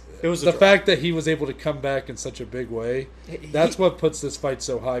 Anyways, it was the fact that he was able to come back in such a big way, that's what puts this fight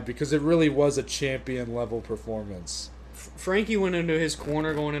so high, because it really was a champion level performance. Frankie went into his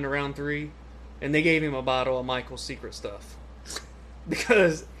corner going into round 3, and they gave him a bottle of Michael's Secret Stuff.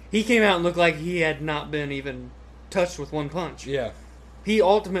 Because he came out and looked like he had not been even touched with one punch. Yeah. He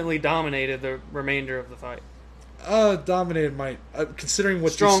ultimately dominated the remainder of the fight. Dominated might considering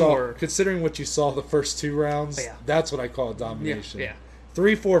what Strong you saw. word. Considering what you saw the first 2 rounds, that's what I call domination. Yeah.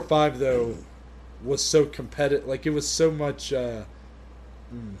 3, 4, 5 though was so competitive. Like, it was so much.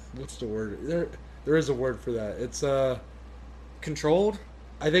 What's the word? There is a word for that. It's controlled.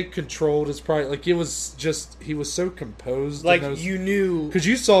 I think controlled is probably, like, it was just, he was so composed. Like, you knew, because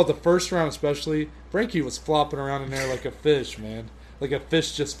you saw the first round especially. Frankie was flopping around in there like a fish, man. Like a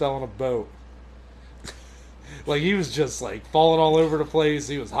fish just fell on a boat. Like, he was just, like, falling all over the place.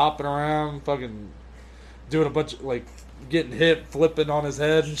 He was hopping around, fucking doing a bunch of, like, getting hit, flipping on his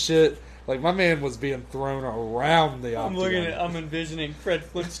head and shit. Like, my man was being thrown around the octagon. I'm envisioning Fred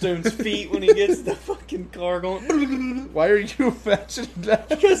Flintstone's feet when he gets the fucking car going. Why are you imagining that?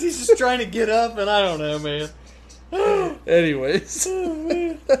 Because he's just trying to get up, and I don't know, man. Anyways. Oh,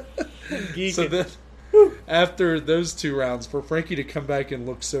 man. So then, after those 2 rounds, for Frankie to come back and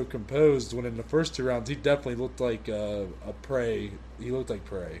look so composed, when in the first 2 rounds he definitely looked like a prey. He looked like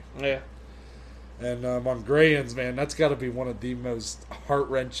prey. Yeah. And on Grayans, man, that's got to be one of the most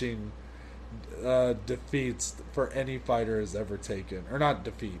heart-wrenching defeats for any fighter has ever taken. Or not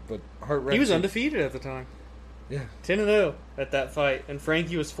defeat, but heart-wrenching. He was undefeated at the time. Yeah. 10-0 at that fight, and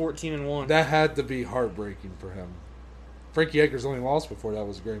Frankie was 14-1. That had to be heartbreaking for him. Frankie Edgar's only loss before that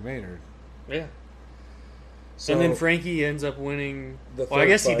was Gray Maynard. Yeah. So, and then Frankie ends up winning. The Well, I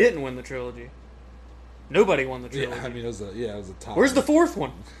guess fight. he didn't win the trilogy. Nobody won the trilogy. Yeah, I mean, it was a top. Where's the 4th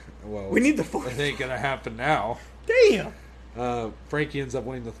one? Well, We need the 4th. It ain't gonna happen now. Damn. Frankie ends up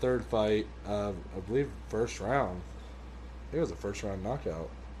winning the 3rd fight. I believe first round. I think it was a first round knockout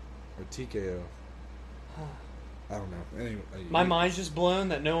or TKO. I don't know. Anyway, My mind's just blown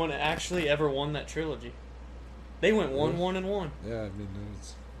that no one actually ever won that trilogy. They went 1-1-1. Yeah, I mean,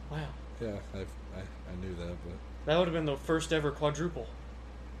 it's, Wow. yeah, I knew that, but That would have been the first ever quadruple.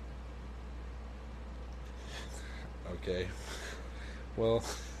 okay. Well,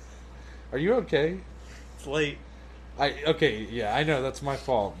 are you okay? It's late. Okay, yeah, I know that's my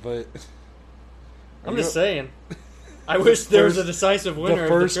fault, but I'm just saying. I wish there was a decisive winner the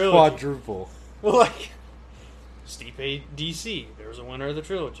first of the trilogy. quadruple. Well, like Stipe DC, there's a winner of the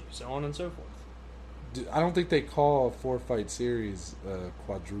trilogy, so on and so forth. I don't think they call a 4-fight series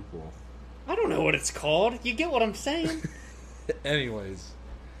quadruple. I don't know what it's called. You get what I'm saying? Anyways,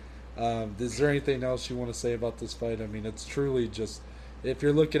 is there anything else you want to say about this fight? I mean, it's truly just, if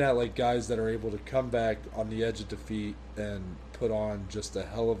you're looking at like guys that are able to come back on the edge of defeat and put on just a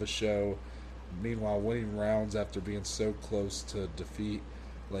hell of a show, meanwhile winning rounds after being so close to defeat,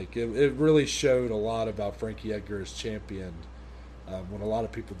 like it really showed a lot about Frankie Edgar as champion. When a lot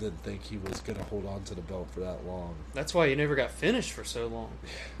of people didn't think he was going to hold on to the belt for that long. That's why he never got finished for so long.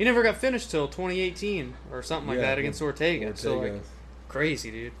 He never got finished till 2018 or something like that against Ortega. So, like, crazy,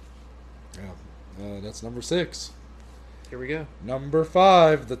 dude. Yeah. That's number 6. Here we go. Number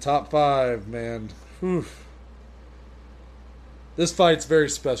 5, the top 5, man. Whew. This fight's very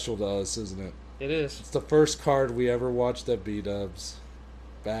special to us, isn't it? It is. It's the first card we ever watched at B-Dubs.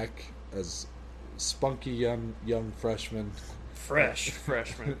 Back as spunky young freshman. Fresh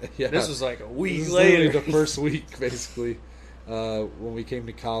freshman. Yeah. This was like a week This is later. literally the first week, basically, when we came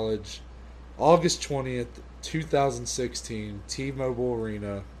to college. August 20th, 2016, T-Mobile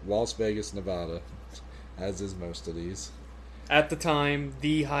Arena, Las Vegas, Nevada, as is most of these. At the time,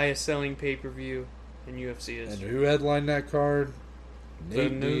 the highest selling pay-per-view in UFC is. And who headlined that card? The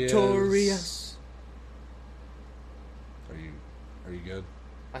Notorious. Are you good?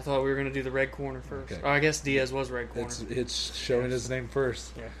 I thought we were going to do the red corner first. Okay. Oh, I guess Diaz was red corner. It's showing his name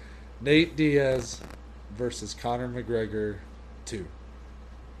first. Yeah. Nate Diaz versus Conor McGregor 2.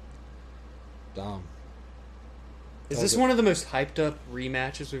 Dom. Is this one of the most hyped up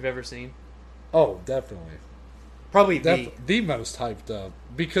rematches we've ever seen? Oh, definitely. Probably the most hyped up.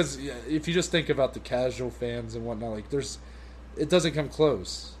 Because if you just think about the casual fans and whatnot, like it doesn't come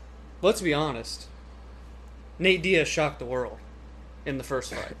close. Let's be honest. Nate Diaz shocked the world in the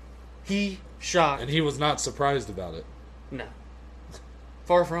first fight. He shocked. And he was not surprised about it. No.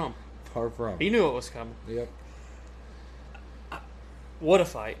 Far from. Far from. He knew it was coming. Yep. What a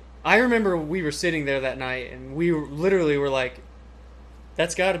fight. I remember we were sitting there that night and we literally were like,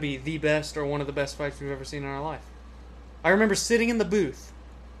 that's got to be the best or one of the best fights we've ever seen in our life. I remember sitting in the booth,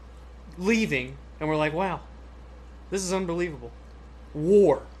 leaving, and we're like, wow, this is unbelievable.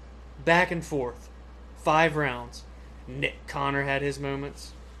 War. Back and forth. 5 rounds. Conor had his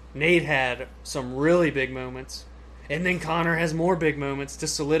moments. Nate had some really big moments. And then Conor has more big moments to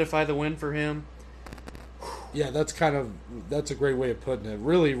solidify the win for him. Yeah, that's a great way of putting it.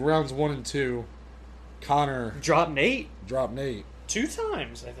 Really, rounds 1 and 2, Conor dropped Nate 2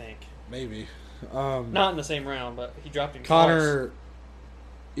 times, I think. Maybe. Not in the same round, but he dropped him Conor twice.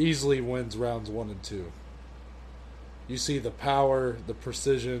 Easily wins rounds 1 and 2. You see the power, the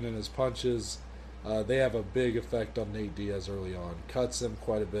precision in his punches. They have a big effect on Nate Diaz early on. Cuts him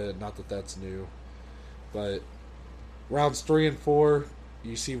quite a bit. Not that that's new. But rounds 3 and 4,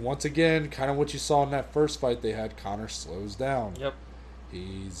 you see once again kind of what you saw in that first fight they had. Conor slows down. Yep.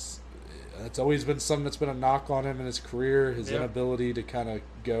 That's always been something that's been a knock on him in his career. His inability to kind of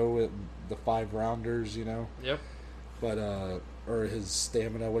go at the 5 rounders, you know. Yep. But or his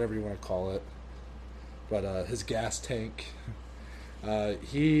stamina, whatever you want to call it. But his gas tank.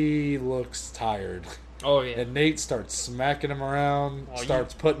 He looks tired. Oh, yeah. And Nate starts smacking him around,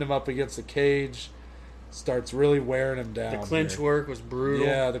 starts putting him up against the cage, starts really wearing him down. The clinch work was brutal.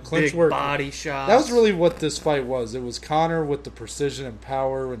 Yeah, the clinch big work. Body shots. That was really what this fight was. It was Conor with the precision and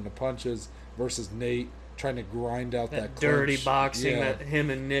power and the punches versus Nate trying to grind out that dirty clinch. boxing that him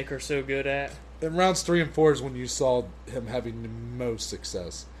and Nick are so good at. In rounds 3 and 4 is when you saw him having the most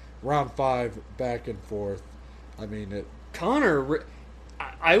success. Round 5, back and forth. I mean, Conor,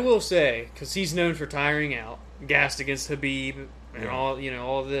 I will say, because he's known for tiring out, gassed against Khabib and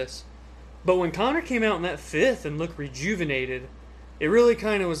all of this. But when Conor came out in that 5th and looked rejuvenated, it really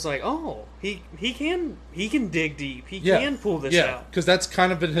kind of was like, oh, he can dig deep. He can pull this out. Yeah, because that's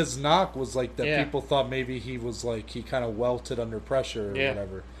kind of been his knock, was like that people thought maybe he was like, he kind of welted under pressure or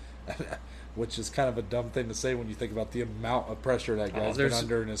whatever. Which is kind of a dumb thing to say when you think about the amount of pressure that guy's been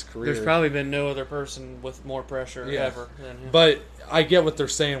under in his career. There's probably been no other person with more pressure ever than him. But I get what they're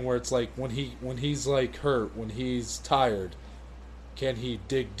saying, where it's like when he's like hurt, when he's tired, can he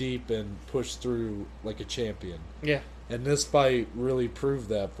dig deep and push through like a champion? Yeah. And this fight really proved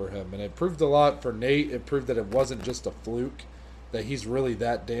that for him. And it proved a lot for Nate. It proved that it wasn't just a fluke, that he's really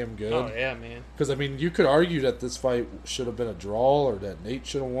that damn good. Oh, yeah, man. Because, I mean, you could argue that this fight should have been a draw or that Nate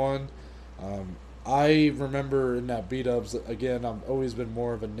should have won. I remember in that beat-ups, again, I've always been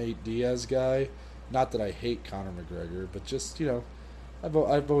more of a Nate Diaz guy. Not that I hate Conor McGregor, but just, I've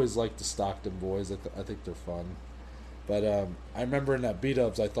always liked the Stockton boys. I think they're fun. But I remember in that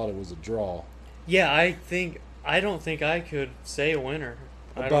beat-ups, I thought it was a draw. Yeah, I don't think I could say a winner.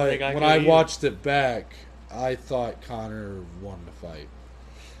 When I watched it back, I thought Conor won the fight.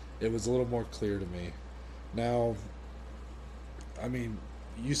 It was a little more clear to me. Now, I mean,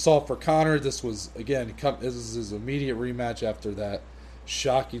 you saw for Conor, this was, again, this is his immediate rematch after that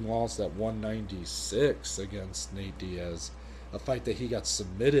shocking loss at 196 against Nate Diaz. A fight that he got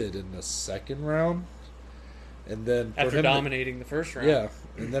submitted in the second round. And then after dominating the first round. Yeah,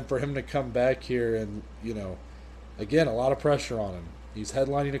 and then for him to come back here and, again, a lot of pressure on him. He's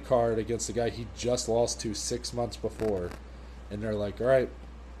headlining a card against a guy he just lost to 6 months before. And they're like, all right,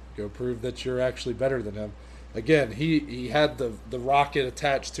 go prove that you're actually better than him. Again, he had the rocket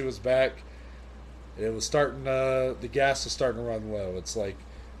attached to his back. It was the gas was starting to run low. It's like,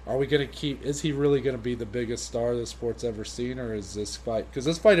 are we going to is he really going to be the biggest star the sport's ever seen, or is this fight? Because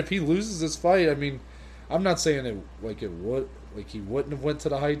this fight, if he loses this fight, I mean, I'm not saying he wouldn't have went to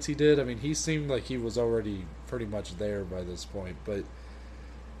the heights he did. I mean, he seemed like he was already pretty much there by this point. But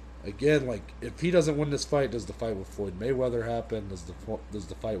again, like, if he doesn't win this fight, does the fight with Floyd Mayweather happen? Does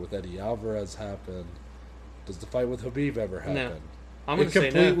the fight with Eddie Alvarez happen? Does the fight with Khabib ever happen? No. I'm going to say no.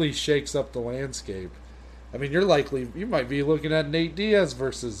 It completely shakes up the landscape. I mean, you might be looking at Nate Diaz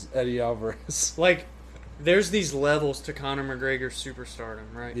versus Eddie Alvarez. Like, there's these levels to Conor McGregor's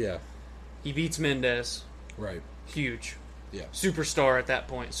superstardom, right? Yeah. He beats Mendez. Right. Huge. Yeah. Superstar at that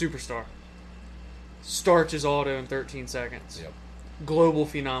point. Superstar. Starches Aldo in 13 seconds. Yep. Global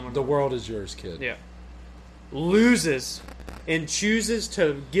phenomenon. The world is yours, kid. Yeah. Loses and chooses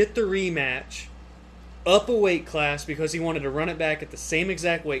to get the rematch up a weight class because he wanted to run it back at the same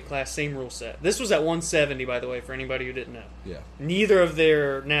exact weight class, same rule set. This was at 170, by the way, for anybody who didn't know. Yeah. Neither of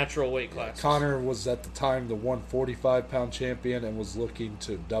their natural weight classes. Conor was at the time the 145-pound champion and was looking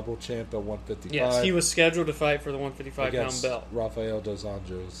to double champ at 155. Yes, he was scheduled to fight for the 155-pound belt. Rafael dos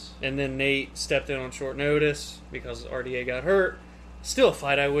Anjos. And then Nate stepped in on short notice because RDA got hurt. Still a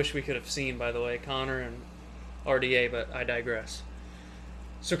fight I wish we could have seen, by the way, Conor and RDA, but I digress.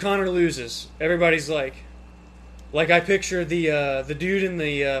 So Conor loses. Everybody's like I picture the dude in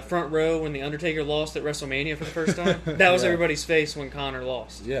the front row when the Undertaker lost at WrestleMania for the first time. That was everybody's face when Conor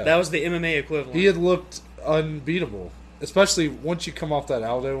lost. Yeah. That was the MMA equivalent. He had looked unbeatable, especially once you come off that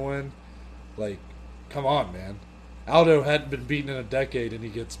Aldo win. Like, come on, man. Aldo hadn't been beaten in a decade, and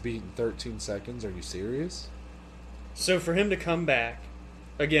he gets beat in 13 seconds. Are you serious? So for him to come back,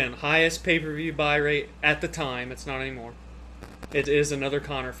 again, highest pay-per-view buy rate at the time. It's not anymore. It is another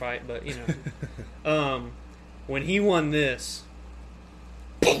Conor fight, but, you know. When he won this...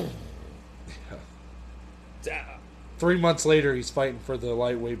 Yeah. 3 months later, he's fighting for the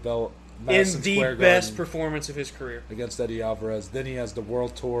lightweight belt. Madison in the Square best Garden performance of his career. against Eddie Alvarez. Then he has the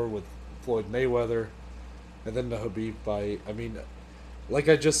world tour with Floyd Mayweather. And then the Khabib fight. I mean, like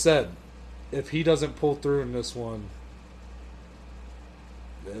I just said, if he doesn't pull through in this one...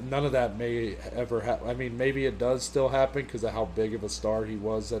 None of that may ever happen. I mean, maybe it does still happen because of how big of a star he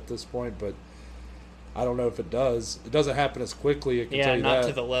was at this point, but I don't know if it does. It doesn't happen as quickly, I can tell you not that.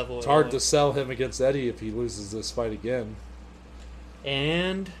 to the level. It's hard to sell him against Eddie if he loses this fight again.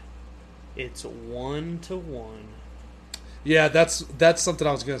 And it's 1-1. Yeah, that's something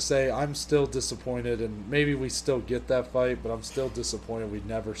I was going to say. I'm still disappointed, and maybe we still get that fight, but I'm still disappointed we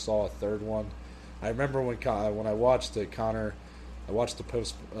never saw a third one. I remember when I watched it, Conor... I watched the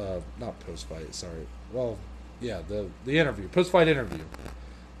post-fight, sorry. Well, yeah, the interview, post-fight interview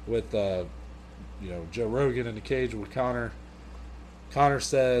with, Joe Rogan in the cage with Conor. Conor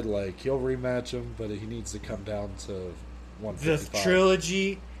said, he'll rematch him, but he needs to come down to 155. The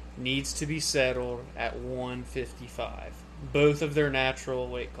trilogy needs to be settled at 155. Both of their natural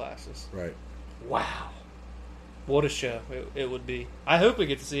weight classes. Right. Wow. What a show it would be. I hope we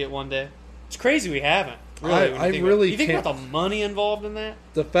get to see it one day. It's crazy we haven't. Really, I really you think can't. about the money involved in that?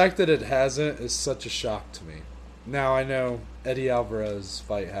 The fact that it hasn't is such a shock to me. Now, I know Eddie Alvarez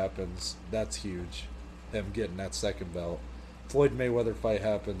fight happens. That's huge. Him getting that second belt. Floyd Mayweather fight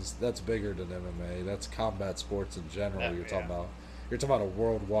happens. That's bigger than MMA. That's combat sports in general you're talking about. You're talking about a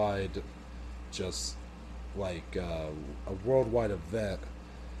worldwide, just a worldwide event.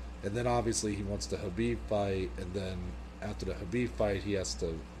 And then obviously he wants the Khabib fight. And then after the Khabib fight, he has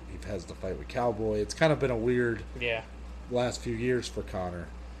the fight with Cowboy. It's kind of been a weird last few years for Conor.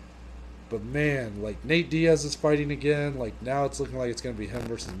 But man, Nate Diaz is fighting again. Now it's looking like it's going to be him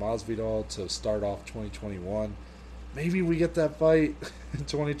versus Masvidal to start off 2021. Maybe we get that fight in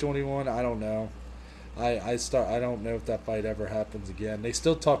 2021. I don't know. I don't know if that fight ever happens again. They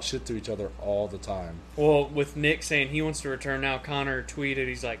still talk shit to each other all the time. Well, with Nick saying he wants to return now, Conor tweeted,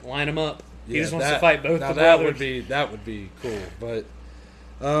 he's like, line them up. He just wants that, to fight both now the that brothers. that would be cool. But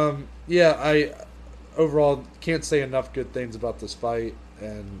I overall can't say enough good things about this fight,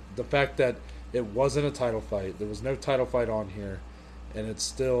 and the fact that it wasn't a title fight. There was no title fight on here, and it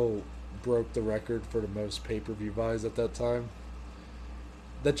still broke the record for the most pay-per-view buys at that time.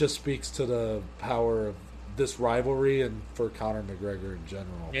 That just speaks to the power of this rivalry and for Conor McGregor in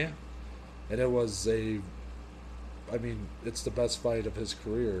general. Yeah. And it was it's the best fight of his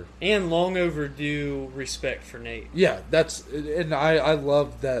career. And long overdue respect for Nate. Yeah, and I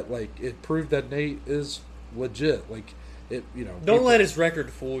love that, it proved that Nate is legit. Don't let his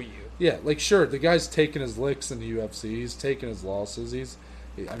record fool you. Yeah, sure, the guy's taking his licks in the UFC. He's taking his losses. He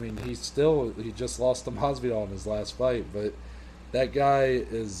just lost to Masvidal in his last fight, but that guy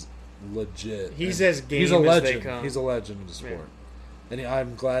is legit. He's as game he's a as legend. they come. He's a legend in the sport. Yeah. And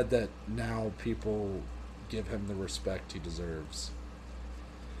I'm glad that now people give him the respect he deserves.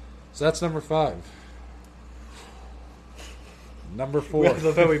 So that's number 5. Number 4. I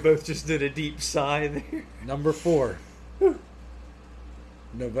love how we both just did a deep sigh there. Number 4.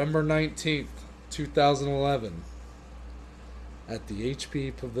 November 19th, 2011. At the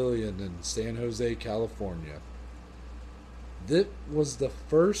HP Pavilion in San Jose, California. This was the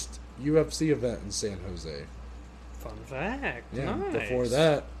first UFC event in San Jose. Fun fact. Yeah, nice. before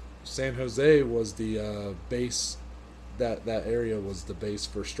that, San Jose was the base. That area was the base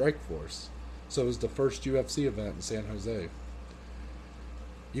for Strikeforce. So it was the first UFC event in San Jose.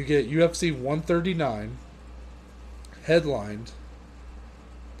 You get UFC 139, headlined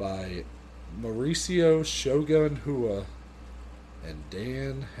by Mauricio Shogun Hua and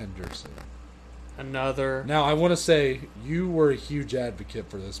Dan Henderson. Another. Now, I want to say you were a huge advocate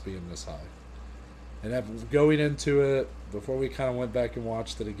for this being this high. And going into it, before we kind of went back and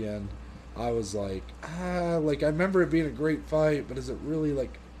watched it again, I was like, I remember it being a great fight, but is it really,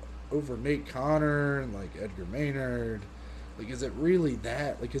 like, over Nate Connor and, like, Edgar Maynard? Like, is it really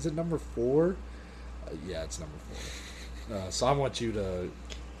that? Like, is it number 4? Yeah, it's number 4. So I want you to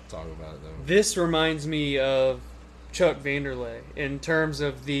talk about it, though. This reminds me of Chuck Vanderlei in terms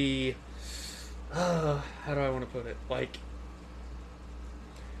of the... how do I want to put it? Like,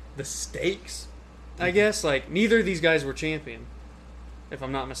 the stakes, I guess. Like, neither of these guys were champion, if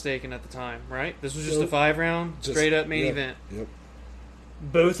I'm not mistaken at the time, right? This was just a 5-round, straight-up main event. Yep.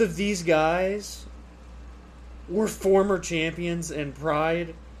 Both of these guys were former champions in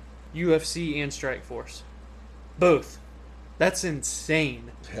Pride, UFC, and Strikeforce. Both. That's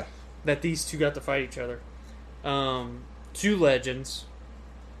insane. Yeah. That these two got to fight each other. Two legends.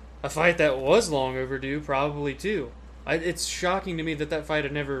 A fight that was long overdue, probably too. It's shocking to me that fight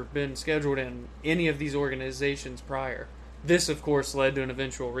had never been scheduled in any of these organizations prior. This, of course, led to an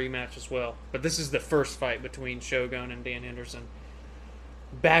eventual rematch as well. But this is the first fight between Shogun and Dan Henderson.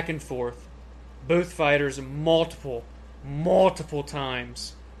 Back and forth. Both fighters multiple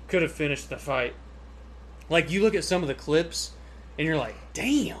times could have finished the fight. Like, you look at some of the clips, and you're like,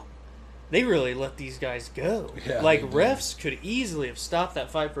 damn, they really let these guys go. Yeah, like, refs could easily have stopped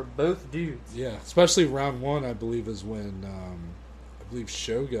that fight for both dudes. Yeah, especially round 1, I believe, is when I believe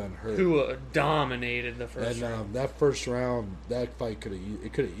Shogun hurt. Who dominated the first round. That first round, that fight could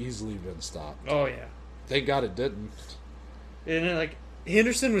have easily been stopped. Oh, yeah. Thank God it didn't. And, like,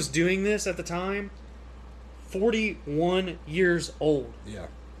 Henderson was doing this at the time, 41 years old. Yeah.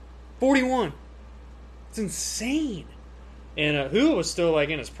 41. It's insane. And Hua was still, like,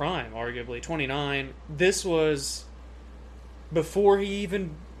 in his prime, arguably, 29. This was before he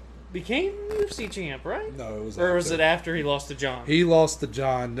even became UFC champ, right? No, it was Or was it after he lost to John? He lost to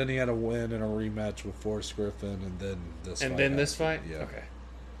John, then he had a win in a rematch with Forrest Griffin, and then this fight. And then this fight? Yeah. Okay.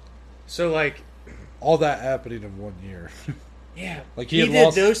 So, like... all that happening in 1 year. Yeah. Like he did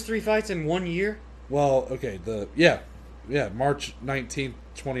lost... those 3 fights in 1 year? Well, okay, March 19th,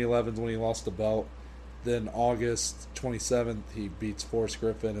 2011 is when he lost the belt. Then August 27th, he beats Forrest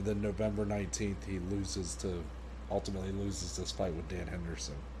Griffin, and then November 19th, he ultimately loses this fight with Dan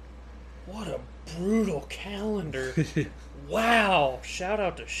Henderson. What a brutal calendar. Wow. Shout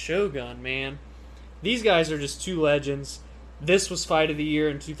out to Shogun, man. These guys are just two legends. This was Fight of the Year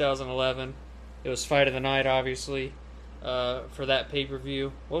in 2011. It was Fight of the Night, obviously, for that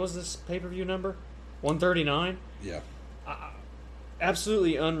pay-per-view. What was this pay-per-view number? 139? Yeah.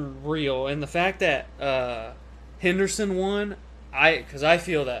 Absolutely unreal. And the fact that Henderson won, because I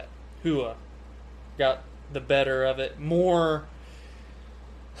feel that Hua got the better of it. More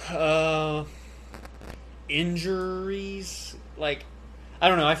injuries. Like, I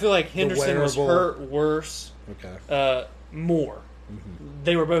don't know. I feel like Henderson was hurt worse. Okay. More. Mm-hmm.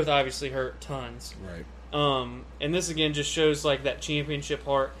 They were both obviously hurt tons. Right. And this again just shows like that championship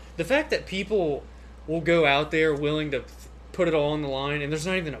heart. The fact that people will go out there willing to put it all on the line, and there's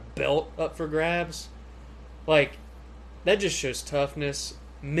not even a belt up for grabs. Like, that just shows toughness,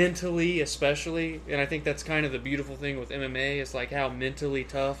 mentally especially. And I think that's kind of the beautiful thing with MMA is like how mentally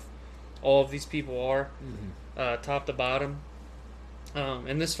tough all of these people are, top to bottom.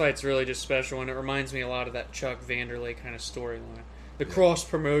 And this fight's really just special, and it reminds me a lot of that Chuck Vanderlei kind of storyline. The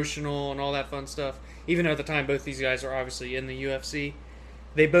cross-promotional and all that fun stuff. Even though at the time both these guys are obviously in the UFC,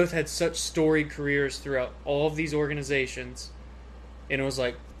 they both had such storied careers throughout all of these organizations. And it was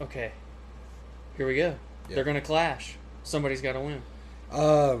like, okay, here we go. Yeah. They're going to clash. Somebody's got to win.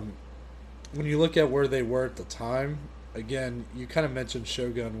 When you look at where they were at the time, again, you kind of mentioned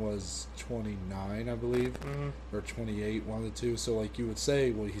Shogun was 29, I believe, or 28, one of the two. So, like, you would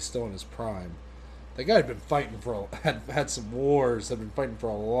say, well, he's still in his prime. That guy had been fighting had some wars, had been fighting for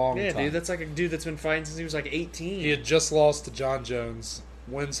a long time. Yeah, dude, that's like a dude that's been fighting since he was like 18. He had just lost to John Jones,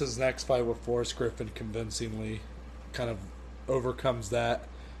 wins his next fight with Forrest Griffin convincingly, kind of overcomes that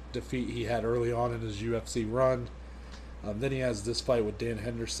defeat he had early on in his UFC run. Then he has this fight with Dan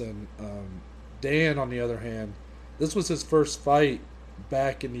Henderson. Dan, on the other hand, this was his first fight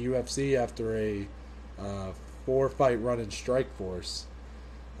back in the UFC after a 4-fight run in Strikeforce.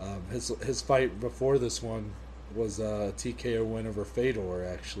 His fight before this one, was a TKO win over Fedor,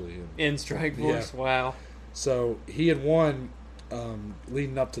 actually. In Strikeforce? Yeah. Wow. So he had won,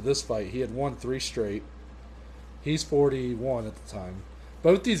 leading up to this fight, he had won 3 straight. He's 41 at the time.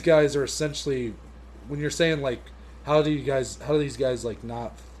 Both these guys are essentially, when you're saying like, how do these guys like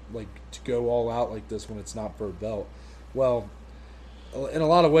not like to go all out like this when it's not for a belt? Well, in a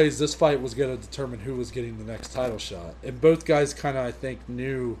lot of ways, this fight was going to determine who was getting the next title shot, and both guys kind of, I think,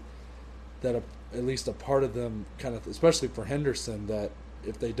 knew that at least a part of them kind of, especially for Henderson, that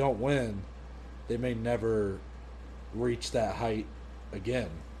if they don't win, they may never reach that height again.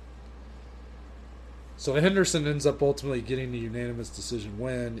 So Henderson ends up ultimately getting the unanimous decision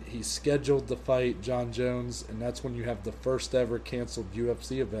win. He scheduled the fight, John Jones, and that's when you have the first ever canceled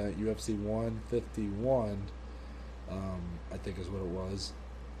UFC event, UFC 151, I think is what it was,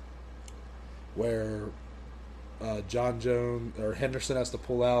 where John Jones or Henderson has to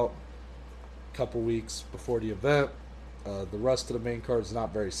pull out a couple weeks before the event. The rest of the main card is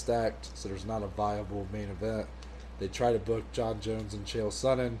not very stacked, so there's not a viable main event. They try to book John Jones and Chael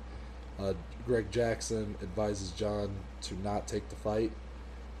Sonnen. Greg Jackson advises John to not take the fight,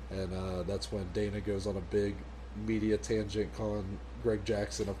 and that's when Dana goes on a big media tangent calling Greg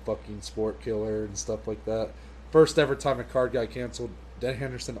Jackson a fucking sport killer and stuff like that. First ever time a card got canceled. Dan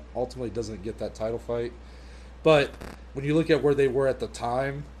Henderson ultimately doesn't get that title fight, but when you look at where they were at the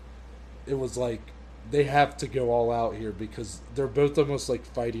time, it was like they have to go all out here because they're both almost like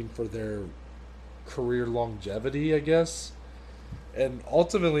fighting for their career longevity, I guess. And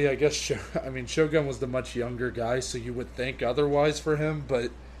ultimately, I guess, Shogun was the much younger guy, so you would think otherwise for him.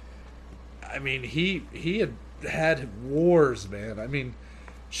 But, I mean, he had wars, man. I mean,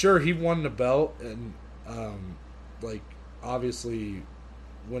 sure, he won the belt, and, obviously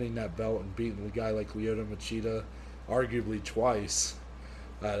winning that belt and beating a guy like Lyoto Machida arguably twice.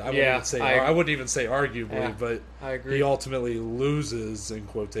 I wouldn't even say arguably, but I agree. He ultimately loses, in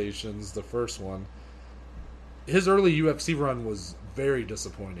quotations, the first one. His early UFC run was very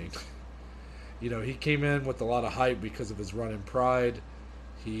disappointing. He came in with a lot of hype because of his run in Pride.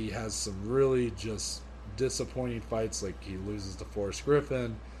 He has some really just disappointing fights, like he loses to Forrest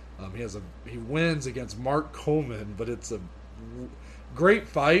Griffin. He wins against Mark Coleman, but it's a great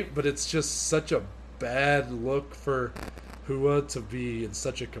fight, but it's just such a bad look for Hua to be in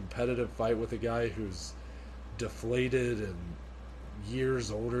such a competitive fight with a guy who's deflated and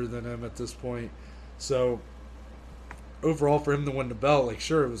years older than him at this point. So overall, for him to win the belt,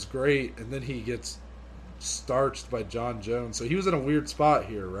 sure, it was great, and then he gets starched by John Jones. So he was in a weird spot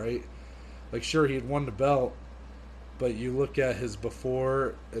here, right? Sure, he had won the belt, but you look at his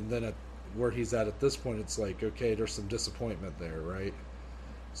before and then at where he's at this point, it's like, okay, there's some disappointment there, right?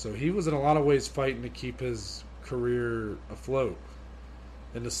 So he was in a lot of ways fighting to keep his career afloat.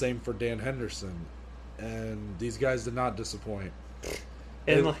 And the same for Dan Henderson. And these guys did not disappoint.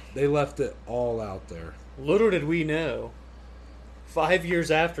 And they left it all out there. Little did we know, 5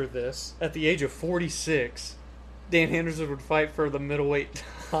 years after this, at the age of 46, Dan Henderson would fight for the middleweight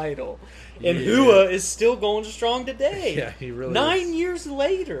title. And Hua is still going strong today. Yeah, he really 9 years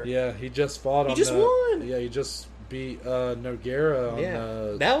later. Yeah, he just fought He just won. Yeah, he just beat Nogueira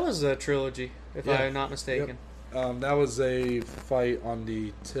on that was a trilogy, if I'm not mistaken. Yep. That was a fight on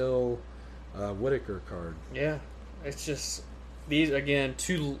the Till Whitaker card. Yeah, it's just these, again,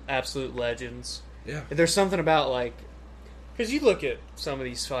 two absolute legends. Yeah. There's something about, because you look at some of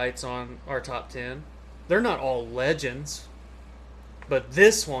these fights on our top 10, they're not all legends, but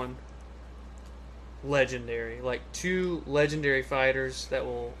this one, legendary. Two legendary fighters that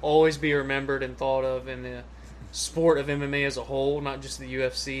will always be remembered and thought of in the sport of MMA as a whole, not just the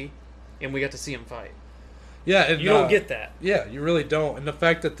UFC, and we got to see them fight. Yeah, and you don't get that. Yeah, you really don't. And the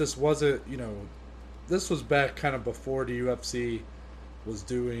fact that this wasn't, this was back kind of before the UFC was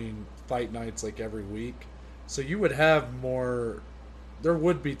doing fight nights every week. So you would have more, there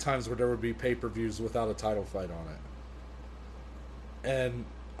would be times where there would be pay-per-views without a title fight on it. And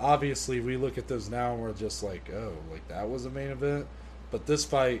obviously we look at those now and we're just that was a main event. But this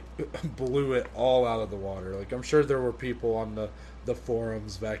fight blew it all out of the water. I'm sure there were people on the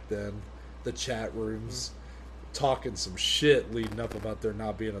forums back then, the chat rooms, talking some shit leading up about there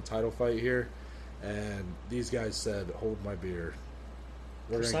not being a title fight here. And these guys said, hold my beer.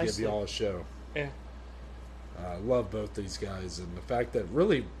 We're going to give you all a show. Yeah. I love both these guys. And the fact that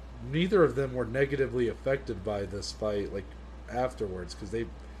really neither of them were negatively affected by this fight afterwards. Because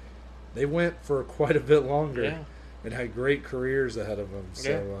they went for quite a bit longer and had great careers ahead of them.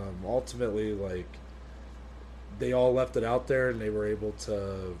 So ultimately, they all left it out there and they were able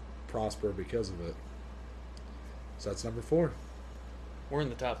to prosper because of it. So that's number 4. We're in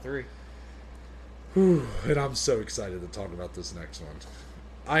the top 3. Whew, and I'm so excited to talk about this next one.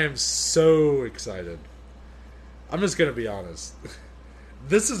 I am so excited. I'm just going to be honest.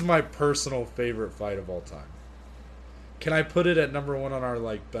 This is my personal favorite fight of all time. Can I put it at number one on our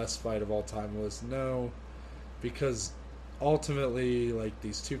best fight of all time list? No, because ultimately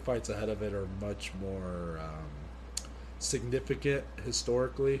these two fights ahead of it are much more significant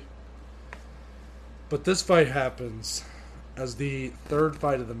historically. But this fight happens as the third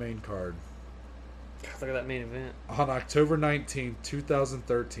fight of the main card. God, look at that main event. On October 19,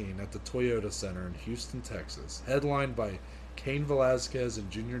 2013 at the Toyota Center in Houston, Texas. Headlined by Cain Velasquez and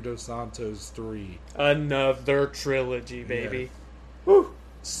Junior Dos Santos 3. Another trilogy, baby. Yeah. Woo!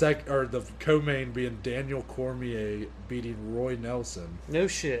 The co-main being Daniel Cormier beating Roy Nelson. No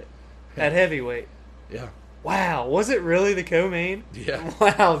shit. At heavyweight. Yeah. Wow, was it really the co-main? Yeah.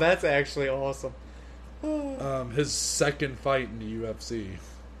 Wow, that's actually awesome. His second fight in the UFC.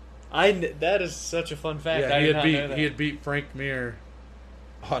 That is such a fun fact. Yeah, I did not know that. he had beat Frank Mir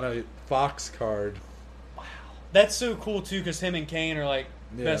on a Fox card. Wow, that's so cool too, because him and Cain are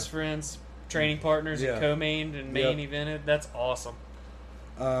best friends, training partners, and co-mained and main evented. That's awesome.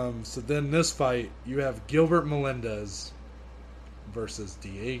 So then this fight, you have Gilbert Melendez versus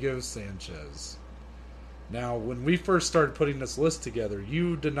Diego Sanchez. Now, when we first started putting this list together,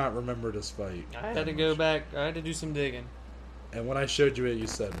 you did not remember this fight. I had to go back. I had to do some digging. And when I showed you it, you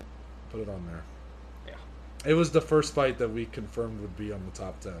said, put it on there. Yeah. It was the first fight that we confirmed would be on the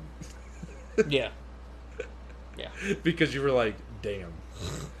top 10. Yeah. Yeah. Because you were like, damn.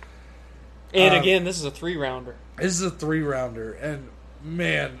 And again, this is a 3-rounder. This is a 3-rounder. And,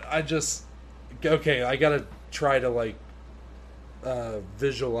 man, I got to try to,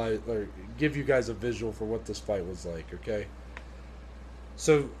 visualize or give you guys a visual for what this fight was like, okay?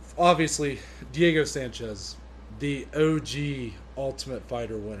 So, obviously, Diego Sanchez, the OG Ultimate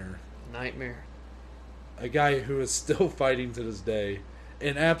Fighter winner. Nightmare. A guy who is still fighting to this day.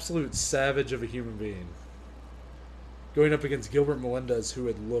 An absolute savage of a human being. Going up against Gilbert Melendez, who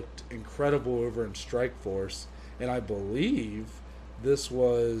had looked incredible over in Strikeforce. And I believe this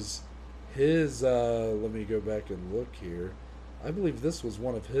was his, let me go back and look here. I believe this was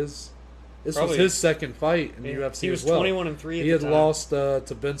one of his. This was his second fight in the UFC as well. He was 21-3 He had lost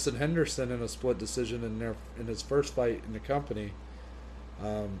to Benson Henderson in a split decision in his first fight in the company.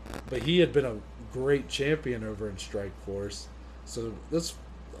 But he had been a great champion over in Strikeforce. So that's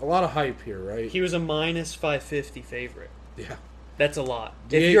a lot of hype here, right? He was a minus 550 favorite. Yeah. That's a lot.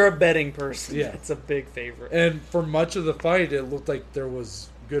 If you're a betting person, that's a big favorite. And for much of the fight, it looked like there was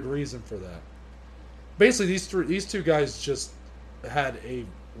good reason for that. Basically, these two guys just had a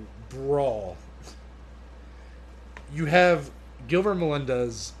brawl. You have Gilbert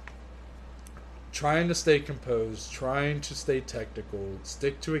Melendez trying to stay composed, trying to stay technical,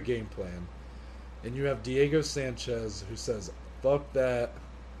 stick to a game plan. And you have Diego Sanchez who says, fuck that.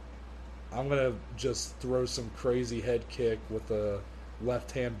 I'm going to just throw some crazy head kick with a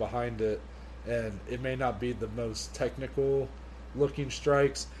left hand behind it. And it may not be the most technical looking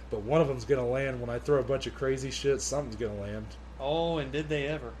strikes, but one of them's going to land. When I throw a bunch of crazy shit, something's going to land. Oh, and did they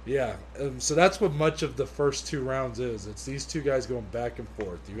ever? Yeah. So that's what much of the first 2 rounds is. It's these two guys going back and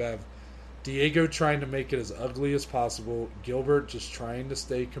forth. You have Diego trying to make it as ugly as possible. Gilbert just trying to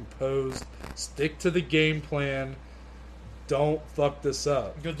stay composed, stick to the game plan. Don't fuck this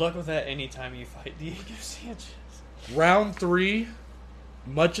up. Good luck with that anytime you fight Diego Sanchez. Round 3,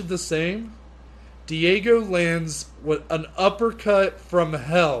 much of the same. Diego lands with an uppercut from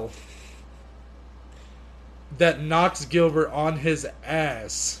hell that knocks Gilbert on his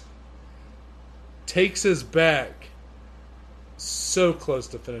ass. Takes his back. So close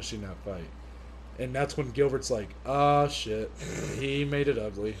to finishing that fight. And that's when Gilbert's like, shit. He made it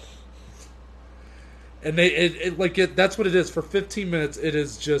ugly. And that's what it is. For 15 minutes, it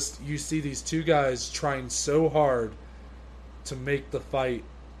is just, you see these two guys trying so hard to make the fight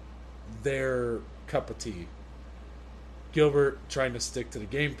their cup of tea. Gilbert trying to stick to the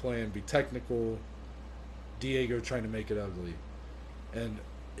game plan, be technical. Diego trying to make it ugly. And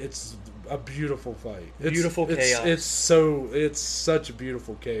it's a beautiful fight. Beautiful chaos. It's such a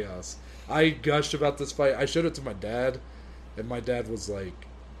beautiful chaos. I gushed about this fight. I showed it to my dad, and my dad was like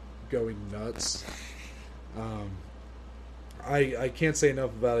going nuts. I can't say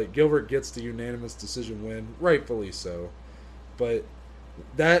enough about it. Gilbert gets the unanimous decision win, rightfully so. But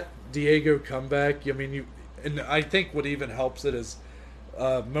that Diego comeback, and I think what even helps it is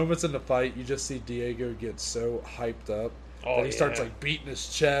moments in the fight, you just see Diego get so hyped up that he starts beating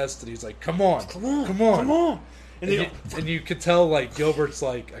his chest, and he's like, "Come on!" And you could tell, like, Gilbert's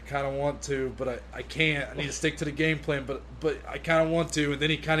like, I kind of want to, but I can't. I need to stick to the game plan, but I kind of want to. And then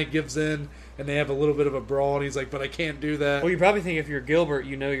he kind of gives in, and they have a little bit of a brawl, and he's like, but I can't do that. Well, you probably think if you're Gilbert,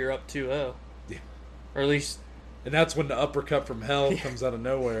 you know you're up 2-0. Yeah. Or at least... And that's when the uppercut from hell comes out of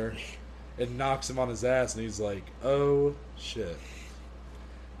nowhere and knocks him on his ass, and he's like, oh, shit.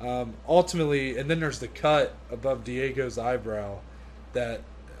 Ultimately, and then there's the cut above Diego's eyebrow that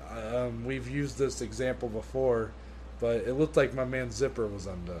we've used this example before, but it looked like my man's zipper was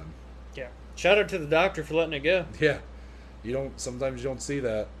undone. Yeah. Shout out to the doctor for letting it go. Yeah. Sometimes you don't see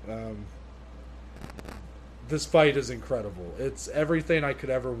that. This fight is incredible. It's everything I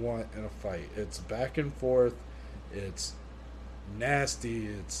could ever want in a fight. It's back and forth. It's nasty.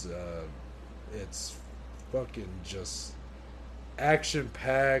 It's fucking just action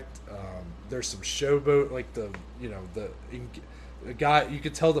packed. There's some showboat, like the guy. You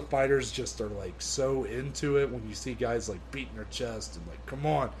could tell the fighters just are like so into it when you see guys like beating their chest and like, come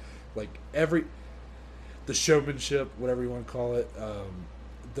on, like the showmanship, whatever you want to call it.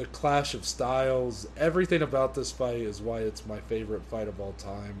 The clash of styles, everything about this fight is why it's my favorite fight of all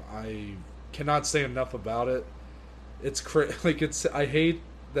time. I cannot say enough about it. It's I hate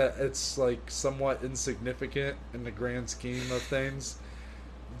that it's like somewhat insignificant in the grand scheme of things,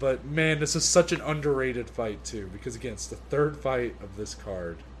 but man, this is such an underrated fight too, because again, it's the third fight of this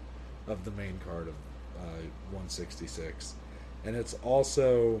card, of the main card of 166, and it's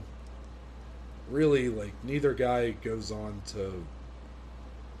also really like neither guy goes on to.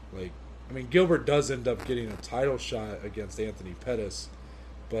 Like, I mean, Gilbert does end up getting a title shot against Anthony Pettis,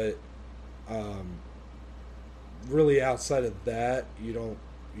 but really outside of that, you don't,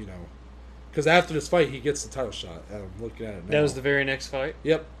 because after this fight, he gets the title shot. I'm looking at it now. That was the very next fight?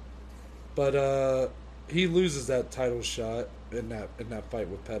 Yep. But he loses that title shot in that fight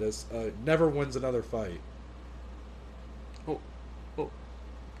with Pettis. Never wins another fight. Oh.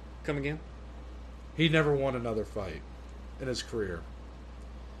 Come again? He never won another fight in his career.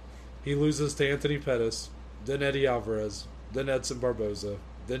 He loses to Anthony Pettis, then Eddie Alvarez, then Edson Barboza,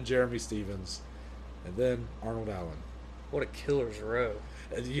 then Jeremy Stevens, and then Arnold Allen. What a killer's row!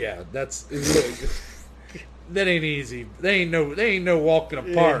 Yeah, that ain't easy. They ain't no walking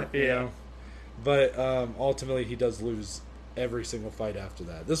apart, yeah. You know. But ultimately, he does lose every single fight after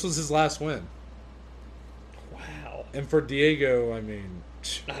that. This was his last win. Wow. And for Diego, I mean,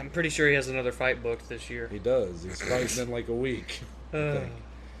 I'm pretty sure he has another fight booked this year. He does. He's fighting in like a week.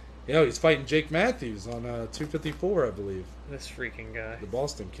 Yeah, he's fighting Jake Matthews on 254, I believe. This freaking guy. The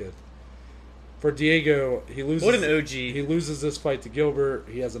Boston kid. For Diego, he loses. What an OG. He loses this fight to Gilbert.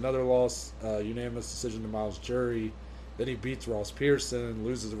 He has another loss, unanimous decision to Miles Jury. Then he beats Ross Pearson,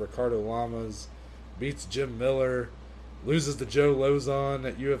 loses to Ricardo Lamas, beats Jim Miller, loses to Joe Lozon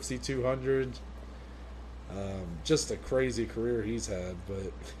at UFC 200. Just a crazy career he's had,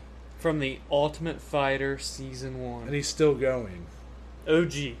 but from the Ultimate Fighter Season 1. And he's still going.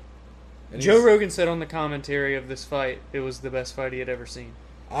 OG. And Joe Rogan said on the commentary of this fight it was the best fight he had ever seen.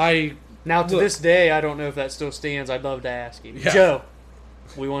 Now, to this day, I don't know if that still stands. I'd love to ask him. Yeah. Joe,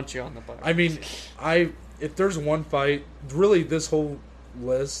 we want you on the fight. I mean, if there's one fight, really this whole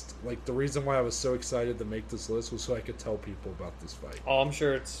list, like the reason why I was so excited to make this list was so I could tell people about this fight. Oh, I'm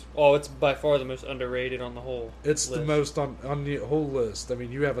sure it's by far the most underrated on the whole It's list. The most on the whole list. I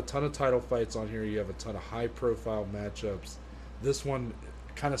mean, you have a ton of title fights on here. You have a ton of high-profile matchups. This one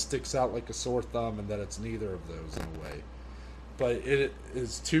kind of sticks out like a sore thumb in that it's neither of those in a way. But it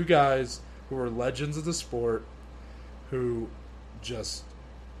is two guys who are legends of the sport who just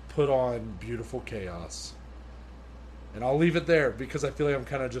put on beautiful chaos. And I'll leave it there because I feel like I'm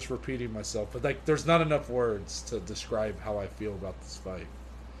kind of just repeating myself. But like, there's not enough words to describe how I feel about this fight.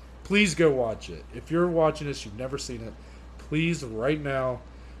 Please go watch it. If you're watching this, you've never seen it, please right now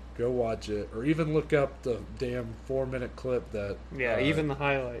go watch it, or even look up the damn 4-minute clip that. Yeah, even the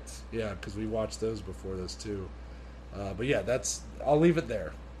highlights. Yeah, because we watched those before this too. But yeah, I'll leave it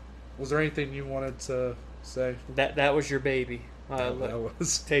there. Was there anything you wanted to say? That was your baby. That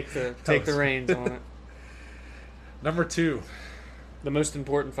was take the reins on it. Number 2, the most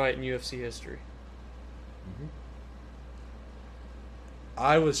important fight in UFC history. Mm-hmm.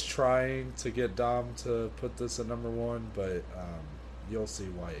 I was trying to get Dom to put this at number 1, but you'll see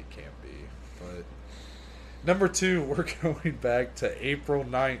why it can't be. But number 2, we're going back to April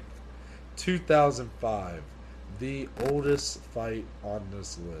 9th, 2005. The oldest fight on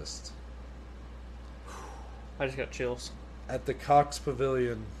this list. I just got chills. At the Cox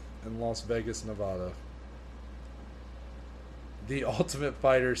Pavilion in Las Vegas, Nevada. The Ultimate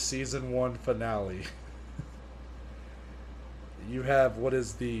Fighter Season 1 finale. You have what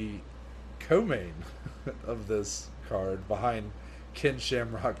is the co-main of this card behind Ken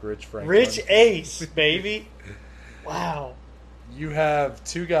Shamrock, Rich Franklin. Rich Ace, baby. Wow. You have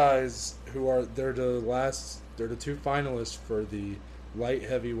two guys who are they're the two finalists for the light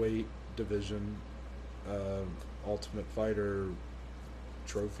heavyweight division Ultimate Fighter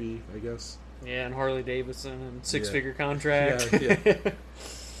trophy, I guess. Yeah, and Harley Davidson and six-figure contract. Yeah.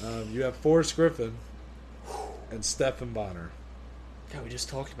 You have Forrest Griffin and Stephan Bonnar. God, we just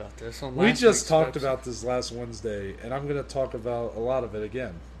talked about this on We last just week's talked episode. about this last Wednesday, and I'm going to talk about a lot of it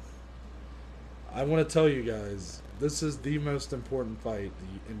again. I want to tell you guys, this is the most important fight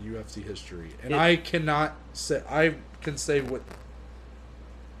in UFC history, and I can say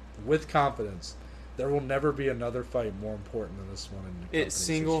with confidence, there will never be another fight more important than this one in the company's It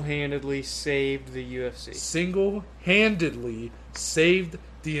single-handedly saved the UFC. history. Single-handedly saved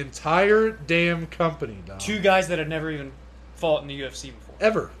the entire damn company, Dom. Two guys that had never even fought in the UFC before.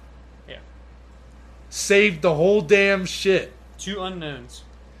 Ever. Yeah. Saved the whole damn shit. Two unknowns.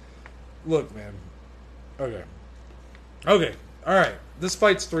 Look, man. Okay. Alright. This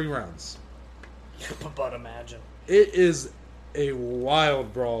fight's 3 rounds. But imagine. It is a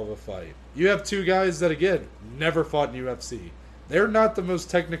wild brawl of a fight. You have two guys that, again, never fought in UFC. They're not the most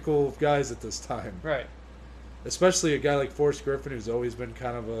technical of guys at this time. Right. Especially a guy like Forrest Griffin, who's always been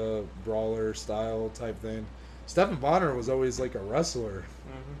kind of a brawler style type thing. Stephan Bonnar was always like a wrestler.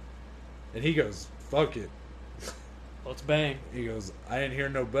 Mm-hmm. And he goes, fuck it. Let's bang. He goes, I didn't hear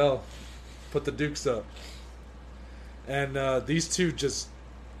no bell. Put the dukes up. And these two just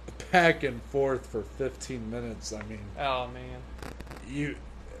back and forth for 15 minutes. I mean, Oh, man.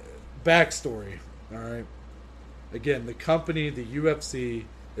 Backstory, all right? Again, the company, the UFC,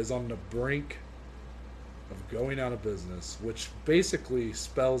 is on the brink of going out of business, which basically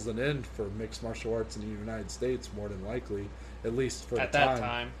spells an end for mixed martial arts in the United States, more than likely, at least for At the that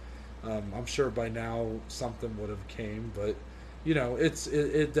time. time. I'm sure by now something would have came, but you know,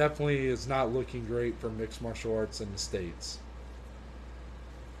 it definitely is not looking great for mixed martial arts in the States.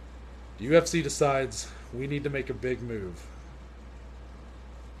 The UFC decides we need to make a big move.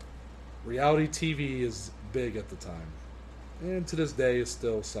 Reality TV is big at the time, and to this day is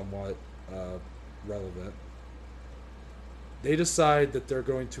still somewhat relevant. They decide that they're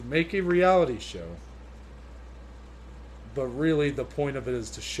going to make a reality show, but really the point of it is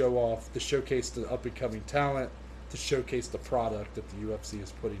to showcase the up-and-coming talent, to showcase the product that the UFC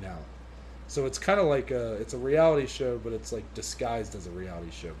is putting out. So it's kind of like it's a reality show, but it's like disguised as a reality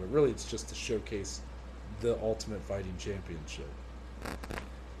show. But really it's just to showcase the Ultimate Fighting Championship.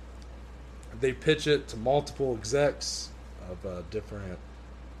 They pitch it to multiple execs of different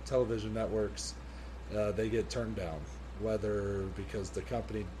television networks. They get turned down, whether because the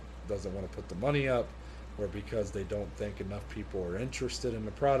company doesn't want to put the money up or because they don't think enough people are interested in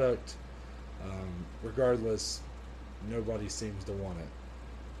the product. Regardless, nobody seems to want it.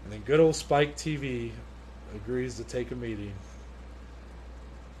 And then good old Spike TV agrees to take a meeting.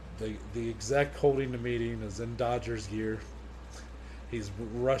 The exec holding the meeting is in Dodgers gear. He's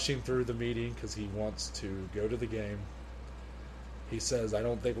rushing through the meeting because he wants to go to the game. He says, I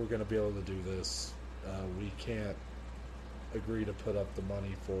don't think we're going to be able to do this. We can't agree to put up the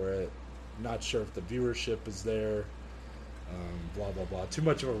money for it. Not sure if the viewership is there. Blah, blah, blah. Too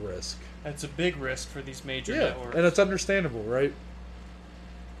much of a risk. That's a big risk for these major Yeah, networks. and it's understandable, right?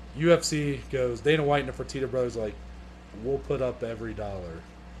 UFC goes, Dana White and the Fertitta brothers are like, we'll put up every dollar.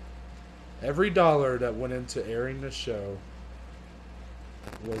 Every dollar that went into airing the show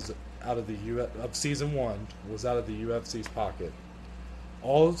was out of of season 1 was out of the UFC's pocket.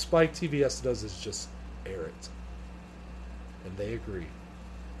 All Spike TV has to do is just air it. And they agree.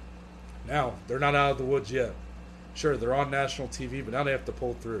 Now, they're not out of the woods yet. Sure, they're on national TV, but now they have to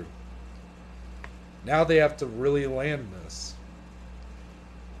pull through. Now they have to really land this.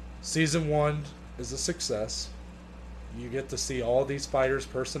 Season 1 is a success. You get to see all these fighters'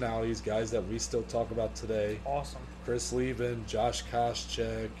 personalities, guys that we still talk about today. Awesome. Chris Leben, Josh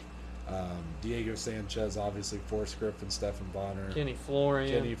Koscheck, Diego Sanchez, obviously, Forrest Griffin, Stephan Bonnar, Kenny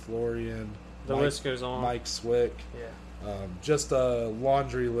Florian. The list goes on. Mike Swick. Yeah. Just a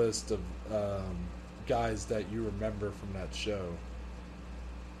laundry list of guys that you remember from that show.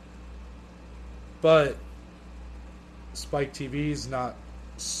 But Spike TV's not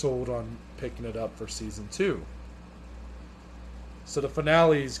sold on picking it up for season 2. So the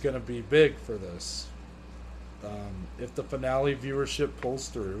finale is going to be big for this. If the finale viewership pulls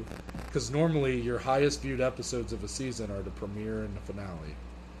through, because normally your highest viewed episodes of a season are the premiere and the finale.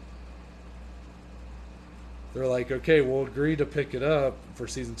 They're like, okay, we'll agree to pick it up for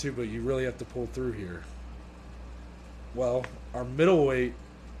season 2, but you really have to pull through here. Well, our middleweight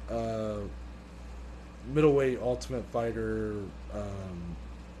middleweight Ultimate Fighter,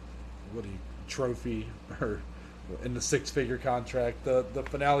 trophy, or in the six-figure contract, the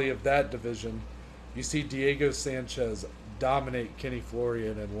finale of that division, you see Diego Sanchez dominate Kenny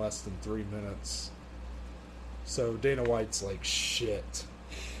Florian in less than 3 minutes. So Dana White's like, shit.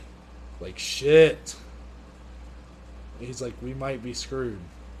 Like, shit. He's like, we might be screwed.